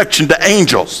subjection to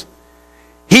angels.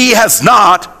 He has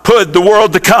not put the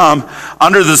world to come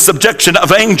under the subjection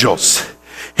of angels.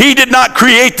 He did not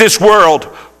create this world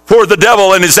for the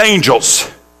devil and his angels.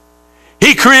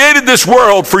 He created this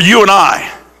world for you and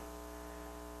I.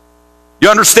 You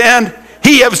understand?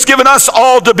 He has given us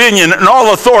all dominion and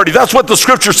all authority. That's what the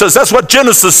scripture says. That's what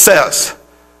Genesis says.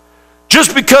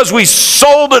 Just because we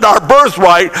sold it our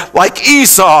birthright like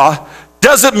Esau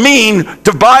doesn't mean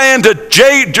to buy into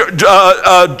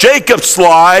Jacob's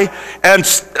lie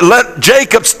and let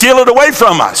Jacob steal it away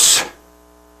from us.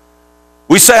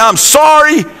 We say, I'm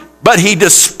sorry, but he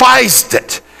despised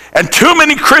it. And too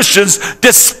many Christians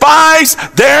despise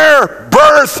their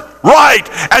birthright.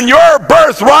 And your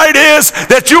birthright is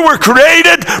that you were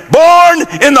created, born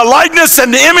in the likeness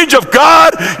and the image of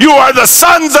God. You are the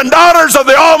sons and daughters of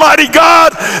the Almighty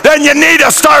God. Then you need to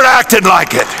start acting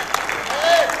like it.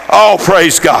 Oh,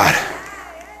 praise God.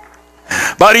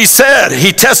 But he said,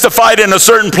 he testified in a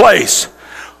certain place.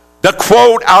 The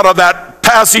quote out of that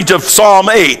passage of Psalm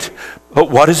 8. But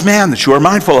what is man that you are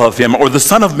mindful of him, or the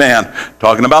Son of Man?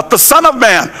 Talking about the Son of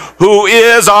Man, who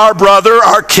is our brother,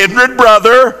 our kindred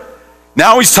brother.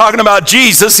 Now he's talking about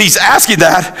Jesus. He's asking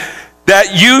that.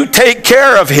 that you take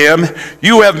care of him.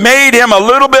 You have made him a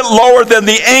little bit lower than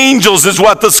the angels, is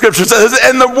what the scripture says.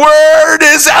 And the word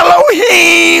is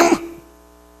Elohim.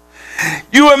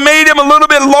 You have made him a little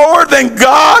bit lower than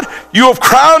God. You have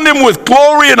crowned him with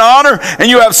glory and honor, and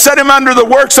you have set him under the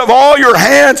works of all your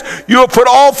hands. You have put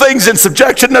all things in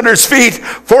subjection under his feet.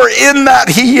 For in that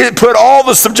he put all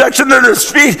the subjection under his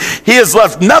feet, he has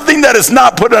left nothing that is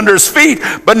not put under his feet.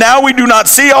 But now we do not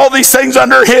see all these things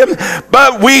under him,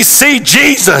 but we see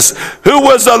Jesus, who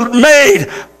was made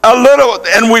a little,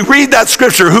 and we read that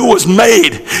scripture, who was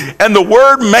made, and the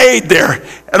word made there.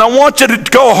 And I want you to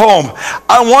go home.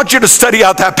 I want you to study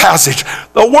out that passage.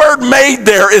 The word made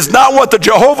there is not what the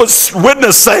Jehovah's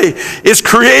Witnesses say is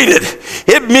created.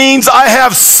 It means I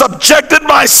have subjected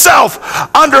myself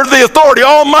under the authority.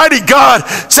 Almighty God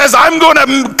says, I'm going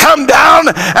to come down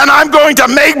and I'm going to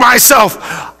make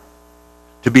myself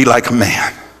to be like a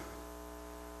man.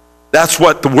 That's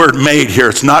what the word made here.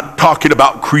 It's not talking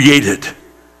about created.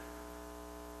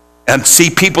 And see,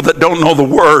 people that don't know the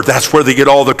word, that's where they get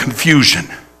all the confusion.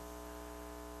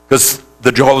 Because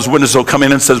the Jehovah's Witnesses will come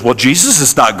in and says, well, Jesus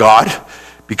is not God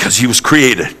because he was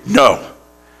created. No,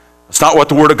 that's not what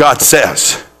the word of God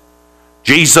says.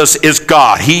 Jesus is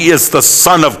God. He is the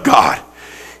Son of God.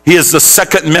 He is the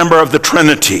second member of the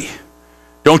Trinity.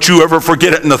 Don't you ever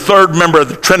forget it. And the third member of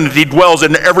the Trinity dwells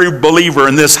in every believer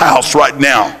in this house right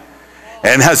now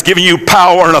and has given you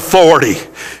power and authority.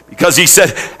 Because he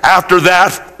said, after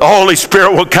that, the Holy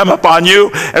Spirit will come upon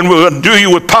you and will endue you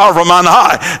with power from on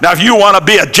high. Now, if you want to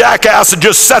be a jackass and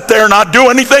just sit there and not do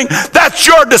anything, that's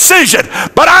your decision.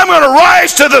 But I'm going to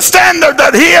rise to the standard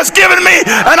that he has given me,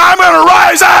 and I'm going to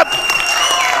rise up.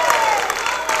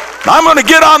 I'm going to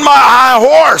get on my high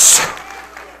horse.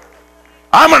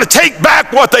 I'm going to take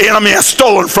back what the enemy has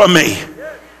stolen from me.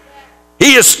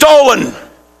 He has stolen,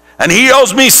 and he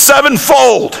owes me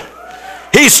sevenfold.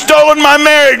 He's stolen my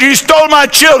marriage. He stole my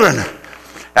children.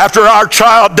 After our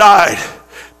child died,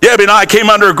 Debbie and I came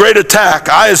under a great attack.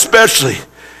 I especially,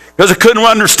 because I couldn't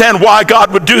understand why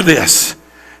God would do this.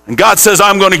 And God says,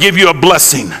 I'm going to give you a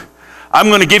blessing. I'm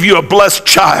going to give you a blessed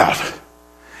child.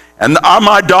 And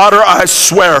my daughter, I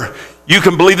swear, you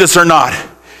can believe this or not,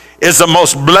 is the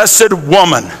most blessed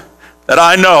woman that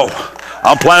I know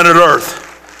on planet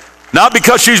Earth. Not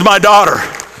because she's my daughter,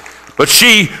 but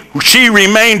she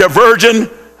remained a virgin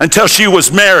until she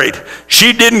was married.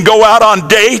 She didn't go out on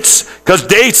dates because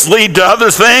dates lead to other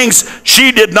things.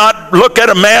 She did not look at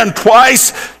a man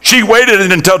twice. She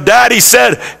waited until Daddy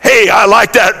said, hey, I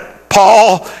like that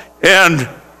Paul and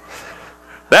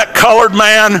that colored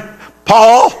man,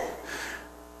 Paul.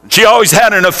 She always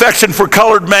had an affection for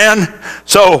colored men.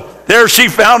 So there she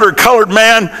found her colored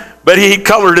man. But he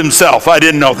colored himself. I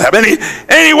didn't know that.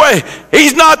 Anyway,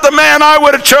 he's not the man I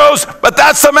would have chose, but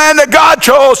that's the man that God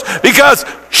chose because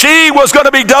she was going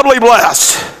to be doubly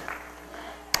blessed.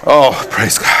 Oh,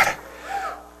 praise God.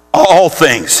 All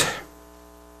things.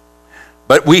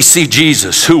 But we see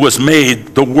Jesus, who was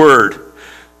made, the Word,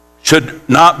 should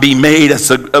not be made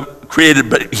as created,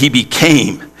 but he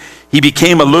became. He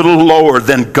became a little lower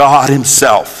than God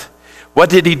himself. What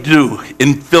did he do?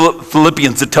 In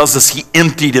Philippians, it tells us he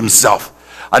emptied himself.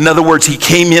 In other words, he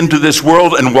came into this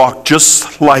world and walked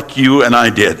just like you and I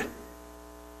did.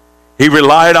 He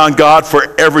relied on God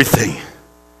for everything,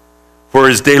 for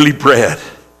his daily bread,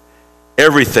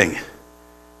 everything,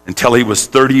 until he was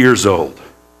 30 years old.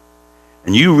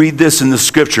 And you read this in the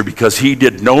scripture, because he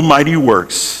did no mighty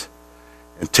works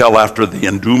until after the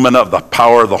endowment of the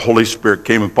power of the Holy Spirit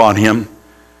came upon him.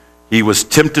 He was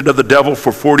tempted of the devil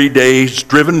for 40 days,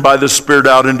 driven by the Spirit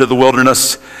out into the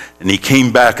wilderness, and he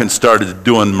came back and started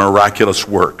doing miraculous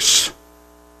works.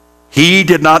 He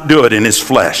did not do it in his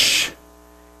flesh.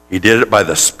 He did it by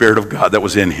the Spirit of God that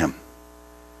was in him.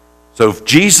 So if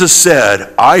Jesus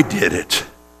said, I did it,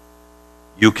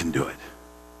 you can do it.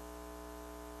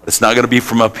 But it's not going to be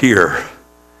from up here.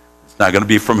 It's not going to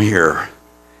be from here.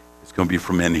 It's going to be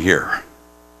from in here.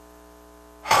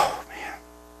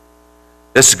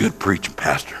 This is good preaching,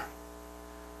 Pastor.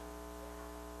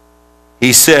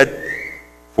 He said,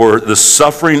 for the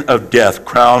suffering of death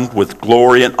crowned with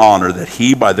glory and honor, that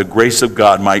he by the grace of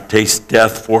God might taste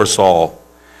death for us all.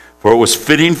 For it was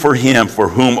fitting for him, for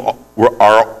whom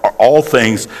are all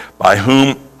things, by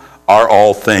whom are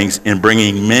all things, in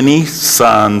bringing many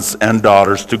sons and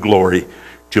daughters to glory,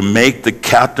 to make the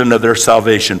captain of their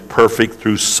salvation perfect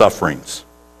through sufferings.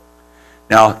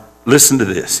 Now, listen to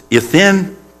this. If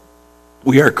then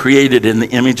we are created in the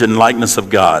image and likeness of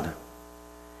God,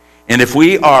 and if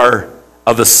we are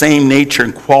of the same nature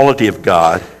and quality of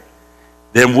God,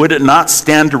 then would it not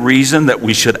stand to reason that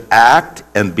we should act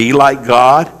and be like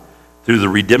God? through the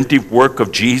redemptive work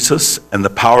of Jesus and the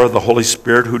power of the Holy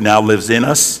Spirit who now lives in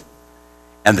us,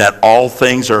 and that all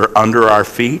things are under our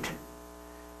feet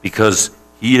because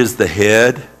he is the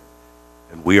head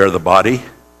and we are the body.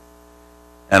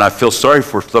 And I feel sorry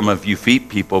for some of you feet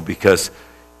people because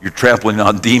you're trampling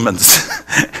on demons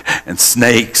and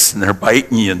snakes, and they're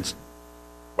biting you and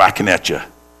whacking at you.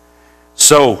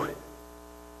 So,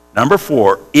 number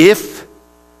 4, if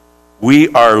we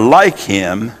are like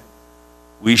him,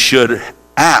 we should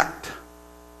act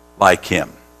like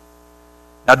him.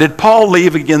 Now, did Paul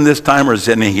leave again this time, or is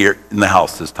he here in the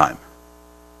house this time?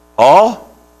 Paul?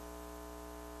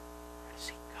 Where does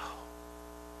he go?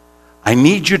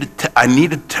 I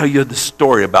need to tell you the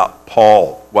story about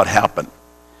Paul, what happened.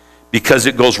 Because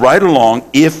it goes right along,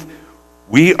 if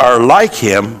we are like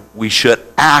him, we should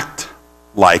act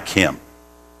like him.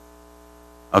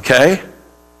 Okay?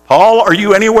 Paul, are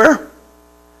you anywhere?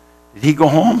 Did he go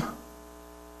home?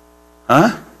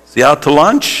 Huh? Is he out to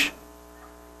lunch?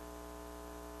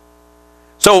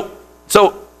 So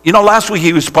last week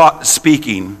he was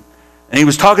speaking, and he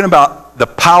was talking about the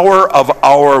power of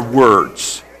our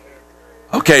words.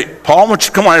 Okay, Paul, why don't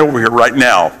you come right over here right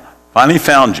now? Finally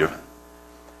found you.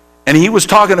 And he was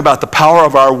talking about the power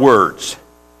of our words.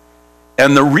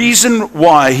 And the reason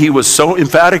why he was so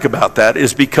emphatic about that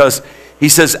is because he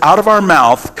says, out of our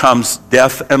mouth comes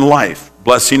death and life,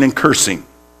 blessing and cursing.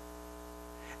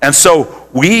 And so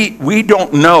we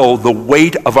don't know the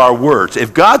weight of our words.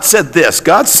 If God said this,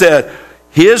 God said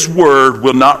his word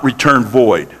will not return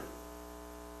void.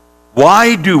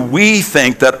 Why do we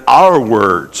think that our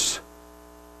words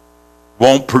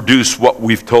won't produce what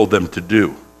we've told them to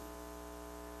do?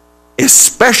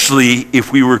 Especially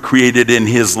if we were created in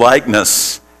his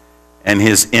likeness and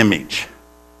his image.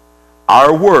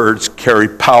 Our words carry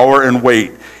power and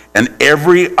weight, and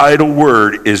every idle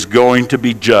word is going to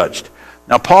be judged.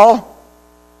 Now, Paul,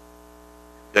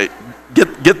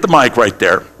 get the mic right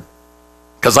there,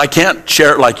 because I can't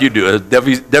share it like you do.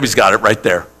 Debbie's got it right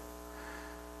there.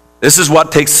 This is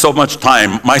what takes so much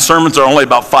time. My sermons are only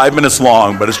about 5 minutes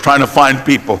long, but it's trying to find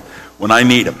people when I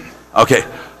need them. Okay,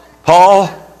 Paul,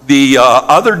 the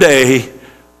other day,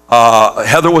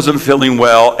 Heather wasn't feeling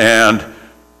well, and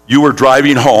you were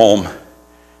driving home,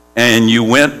 and you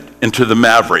went into the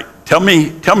Maverick. Tell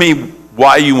me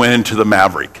why you went into the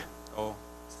Maverick. Oh.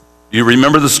 You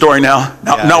remember the story now?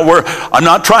 Yeah. No, I'm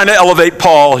not trying to elevate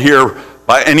Paul here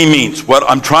by any means. What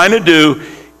I'm trying to do,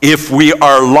 if we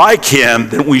are like him,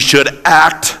 then we should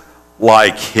act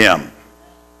like him.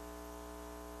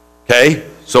 Okay?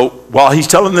 So while he's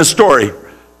telling this story,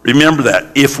 remember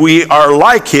that. If we are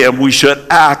like him, we should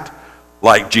act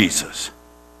like Jesus.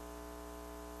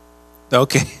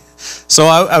 Okay. So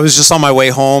I was just on my way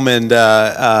home, and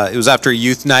it was after a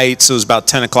youth night, so it was about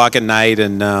 10 o'clock at night,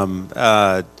 and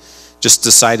just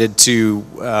decided to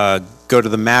go to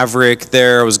the Maverick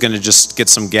there. I was going to just get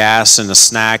some gas and a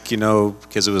snack,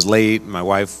 because it was late. My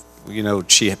wife,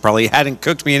 she probably hadn't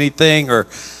cooked me anything, or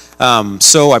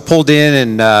so I pulled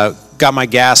in and got my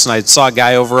gas, and I saw a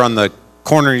guy over on the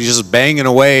corner. He's just banging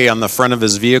away on the front of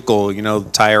his vehicle, the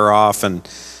tire off, and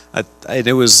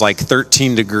it was like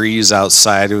 13 degrees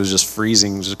outside. It was just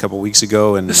freezing just a couple weeks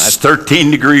ago, and this is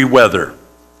 13-degree weather.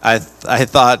 I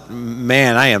thought,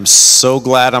 man, I am so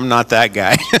glad I'm not that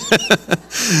guy.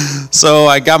 So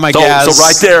I got my gas. So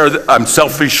right there, I'm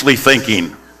selfishly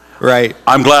thinking, right?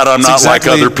 I'm glad I'm not like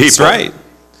other people. That's right.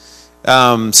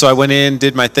 So I went in,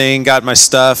 did my thing, got my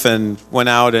stuff, and went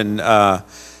out, and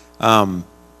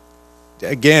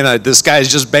again, this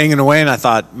guy's just banging away, and I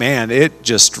thought, man, it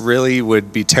just really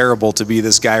would be terrible to be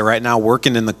this guy right now,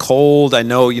 working in the cold. I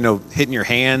know, hitting your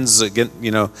hands again,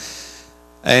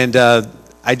 and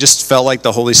I just felt like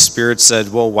the Holy Spirit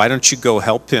said, well, why don't you go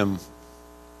help him?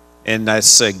 And I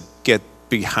said, get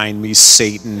behind me,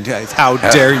 Satan. How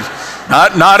dare you?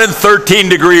 Not in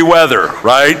 13-degree weather,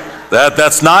 right?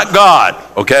 That's not God,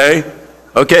 okay?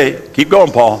 Okay, keep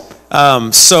going, Paul.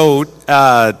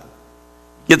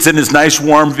 Gets in his nice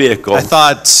warm vehicle. I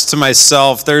thought to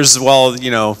myself,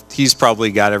 he's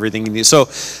probably got everything he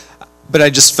needs. But I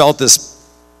just felt this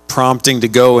prompting to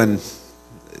go and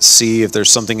see if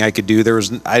there's something I could do.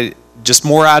 Just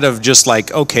more out of just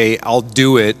like, okay, I'll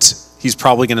do it. He's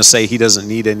probably going to say he doesn't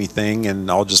need anything, and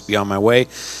I'll just be on my way.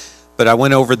 But I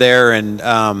went over there, and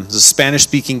the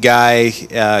Spanish-speaking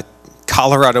guy,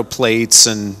 Colorado plates,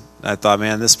 and I thought,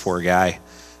 man, this poor guy.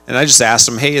 And I just asked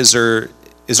him, hey, is there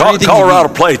anything?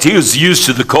 Colorado plates. He was used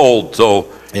to the cold,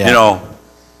 so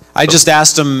I just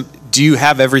asked him, do you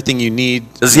have everything you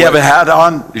need? Does he have a hat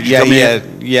on? Did you tell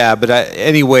me? Yeah. But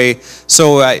anyway,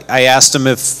 so I asked him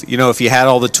if he had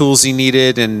all the tools he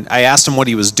needed, and I asked him what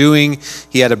he was doing.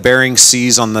 He had a bearing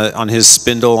seize on his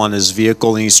spindle on his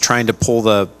vehicle, and he's trying to pull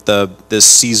this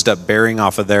seized up bearing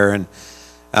off of there, and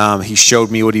he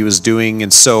showed me what he was doing.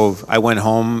 And so I went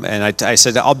home and I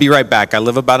said, I'll be right back. I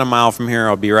live about a mile from here.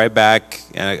 I'll be right back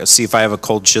and see if I have a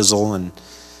cold chisel. And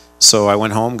so I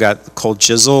went home, got the cold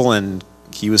chisel, and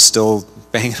he was still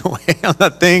banging away on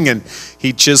that thing, and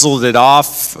he chiseled it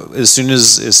off as soon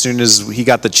as he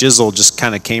got the chisel, just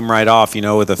kind of came right off,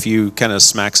 with a few kind of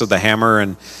smacks of the hammer.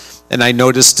 And I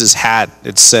noticed his hat.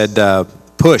 It said,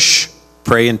 push,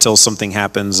 pray until something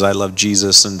happens. I love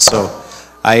Jesus. And so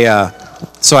I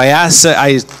asked,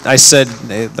 I said,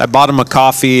 I bought him a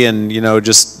coffee, and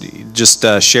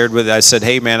just shared with it. I said,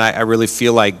 hey man, I really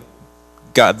feel like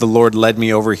God, the Lord led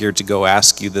me over here to go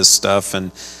ask you this stuff.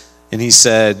 And he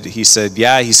said,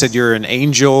 yeah. He said, you're an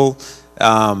angel.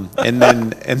 And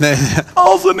then I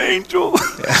was an angel.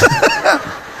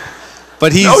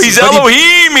 But he's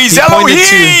Elohim. He's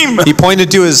Elohim. He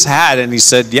pointed to his hat and he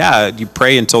said, yeah, you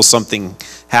pray until something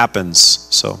happens.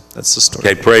 So that's the story.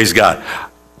 Okay, praise God.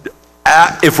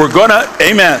 If we're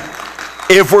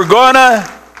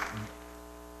gonna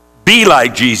be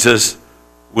like Jesus,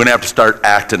 we're gonna have to start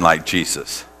acting like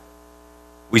Jesus.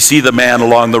 We see the man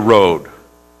along the road.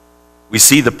 We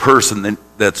see the person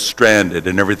that's stranded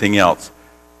and everything else.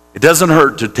 It doesn't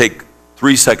hurt to take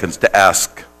 3 seconds to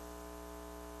ask,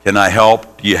 can I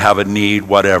help? Do you have a need?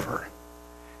 Whatever.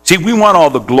 See, we want all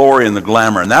the glory and the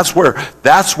glamour, and that's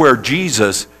where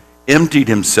Jesus emptied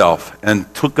himself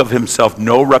and took of himself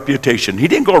no reputation. He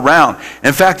didn't go around.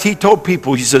 In fact, he told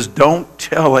people, he says, don't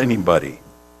tell anybody.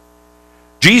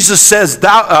 Jesus says,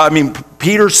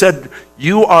 Peter said,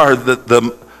 you are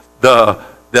the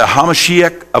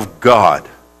Hamashiach of God.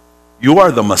 You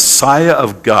are the Messiah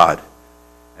of God.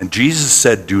 And Jesus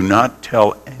said, do not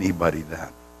tell anybody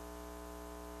that.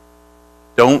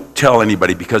 Don't tell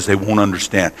anybody, because they won't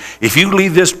understand. If you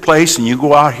leave this place and you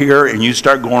go out here and you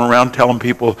start going around telling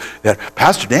people that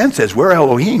Pastor Dan says we're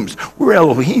Elohims,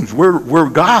 we're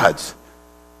gods,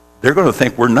 they're going to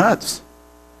think we're nuts.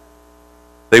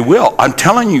 They will. I'm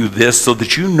telling you this so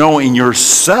that you know in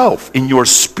yourself, in your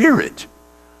spirit,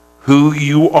 who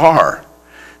you are.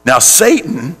 Now,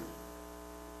 Satan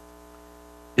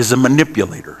is a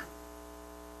manipulator.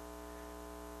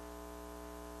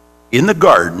 In the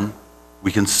garden,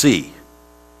 we can see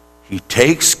he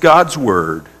takes God's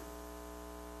word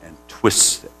and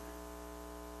twists it.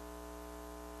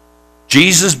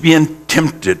 Jesus being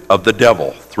tempted of the devil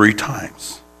 3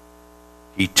 times.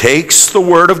 He takes the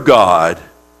word of God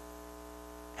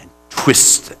and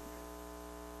twists it.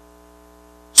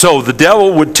 So the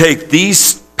devil would take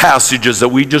these passages that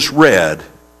we just read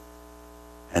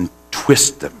and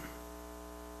twist them.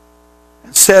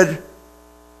 And said,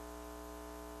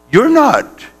 you're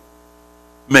not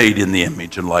made in the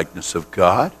image and likeness of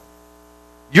God.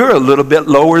 You're a little bit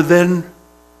lower than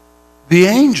the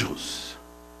angels.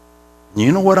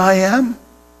 You know what I am?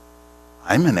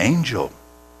 I'm an angel.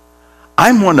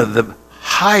 I'm one of the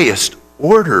highest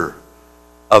order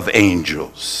of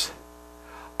angels.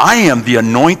 I am the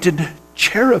anointed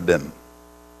cherubim.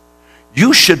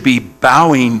 You should be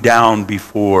bowing down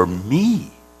before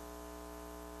me.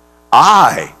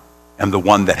 I am the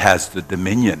one that has the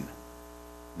dominion,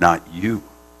 not you.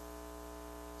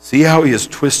 See how he has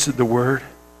twisted the word?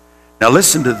 Now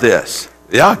listen to this.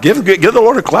 Yeah, give the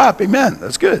Lord a clap. Amen.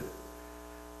 That's good.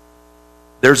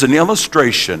 There's an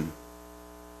illustration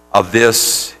of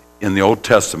this in the Old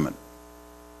Testament.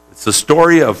 It's the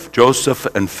story of Joseph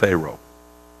and Pharaoh.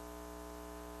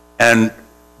 And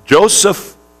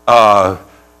Joseph, and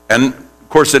of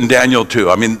course in Daniel too.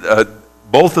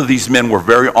 Both of these men were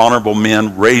very honorable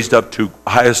men, raised up to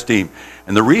high esteem.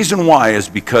 And the reason why is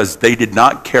because they did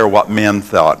not care what men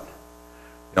thought.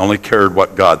 They only cared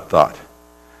what God thought.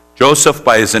 Joseph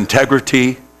by his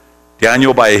integrity,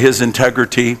 Daniel by his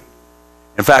integrity.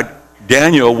 In fact,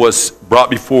 Daniel was brought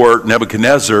before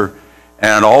Nebuchadnezzar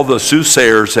and all the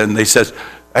soothsayers, and they says,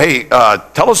 hey,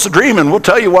 tell us the dream and we'll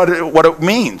tell you what it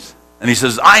means. And he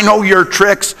says, I know your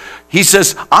tricks. He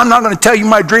says, I'm not going to tell you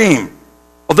my dream.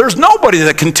 Well, there's nobody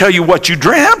that can tell you what you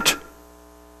dreamt.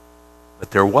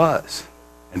 But there was.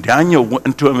 And Daniel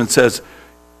went to him and says,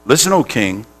 listen, O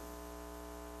king,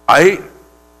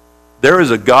 there is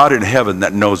a God in heaven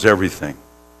that knows everything.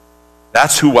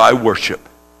 That's who I worship.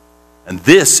 And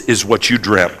this is what you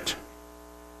dreamt.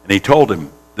 And he told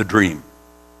him the dream.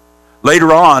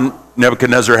 Later on,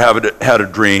 Nebuchadnezzar had a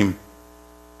dream,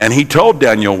 and he told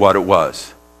Daniel what it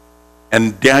was.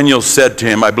 And Daniel said to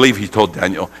him, I believe he told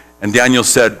Daniel, And Daniel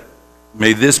said,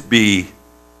 may this be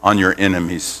on your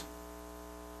enemies.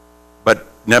 But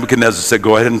Nebuchadnezzar said,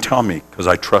 go ahead and tell me, because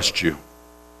I trust you.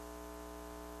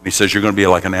 And he says, you're going to be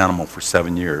like an animal for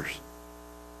 7 years.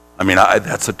 I mean,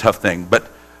 that's a tough thing.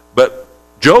 But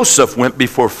Joseph went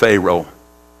before Pharaoh,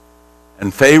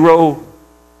 and Pharaoh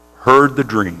heard the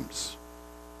dreams.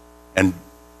 And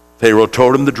Pharaoh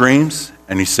told him the dreams,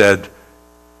 and he said,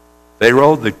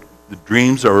 Pharaoh, the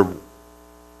dreams are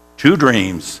 2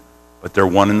 dreams, but they're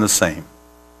one and the same.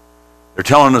 They're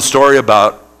telling a story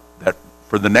about that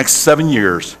for the next 7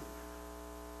 years,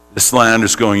 this land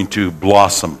is going to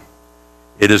blossom.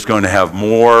 It is going to have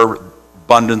more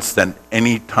abundance than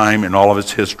any time in all of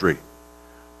its history.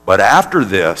 But after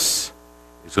this,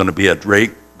 it's going to be a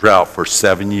great drought for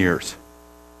 7 years.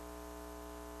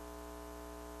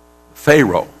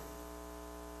 Pharaoh,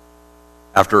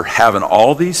 after having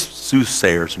all these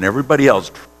soothsayers and everybody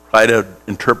else try to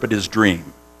interpret his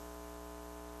dream,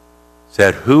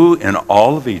 said, who in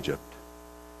all of Egypt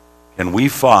can we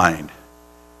find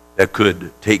that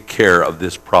could take care of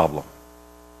this problem?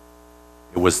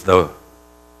 It was the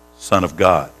Son of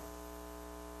God.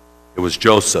 It was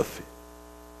Joseph.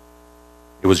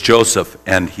 It was Joseph,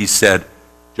 and he said,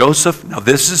 Joseph, now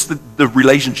this is the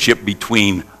relationship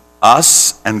between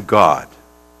us and God.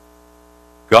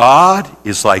 God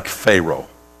is like Pharaoh.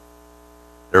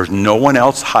 There's no one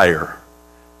else higher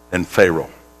than Pharaoh.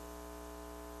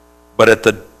 But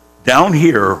down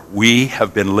here, we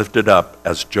have been lifted up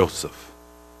as Joseph.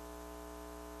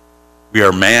 We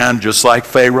are man just like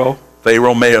Pharaoh.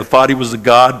 Pharaoh may have thought he was a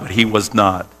god, but he was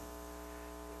not.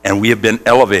 And we have been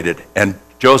elevated. And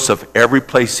Joseph, every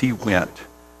place he went,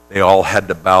 they all had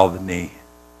to bow the knee.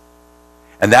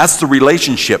 And that's the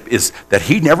relationship, is that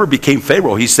he never became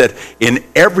Pharaoh. He said, in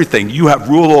everything, you have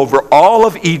rule over all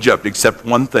of Egypt except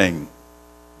one thing,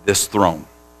 this throne.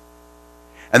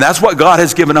 And that's what God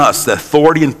has given us, the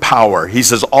authority and power. He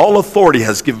says, all authority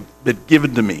has been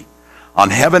given to me on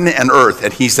heaven and earth.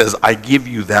 And he says, I give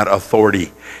you that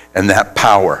authority and that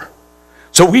power.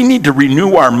 So we need to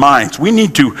renew our minds. We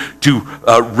need to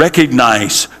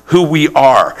recognize who we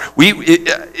are. We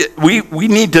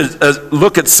need to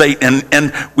look at Satan,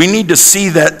 and we need to see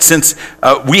that since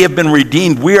we have been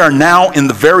redeemed, we are now in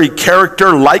the very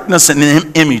character, likeness,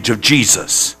 and image of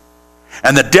Jesus.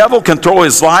 And the devil can throw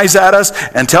his lies at us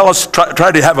and tell us,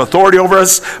 try to have authority over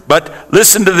us. But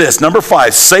listen to this, number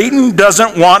 5, Satan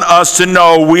doesn't want us to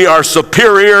know we are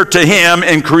superior to him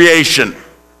in creation.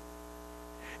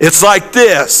 It's like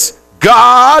this,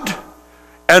 God,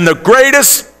 and the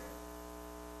greatest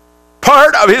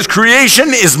part of his creation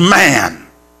is man.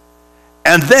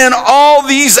 And then all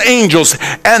these angels,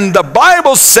 and the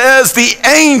Bible says the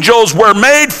angels were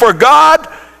made for God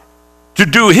to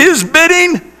do his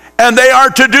bidding, and they are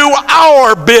to do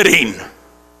our bidding.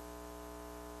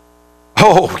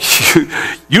 Oh,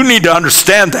 you need to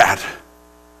understand that.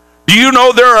 Do you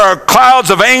know there are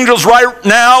clouds of angels right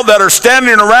now that are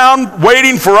standing around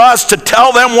waiting for us to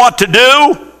tell them what to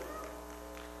do?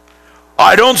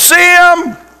 I don't see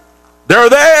them. They're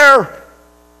there.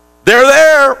 They're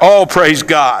there. Oh, praise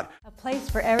God. A place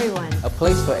for everyone. A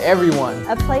place for everyone.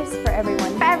 A place for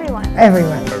everyone. For everyone.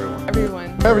 Everyone.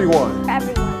 Everyone. Everyone. Everyone.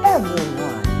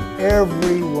 Everyone.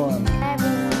 Everyone.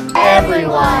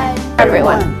 Everyone.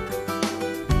 Everyone.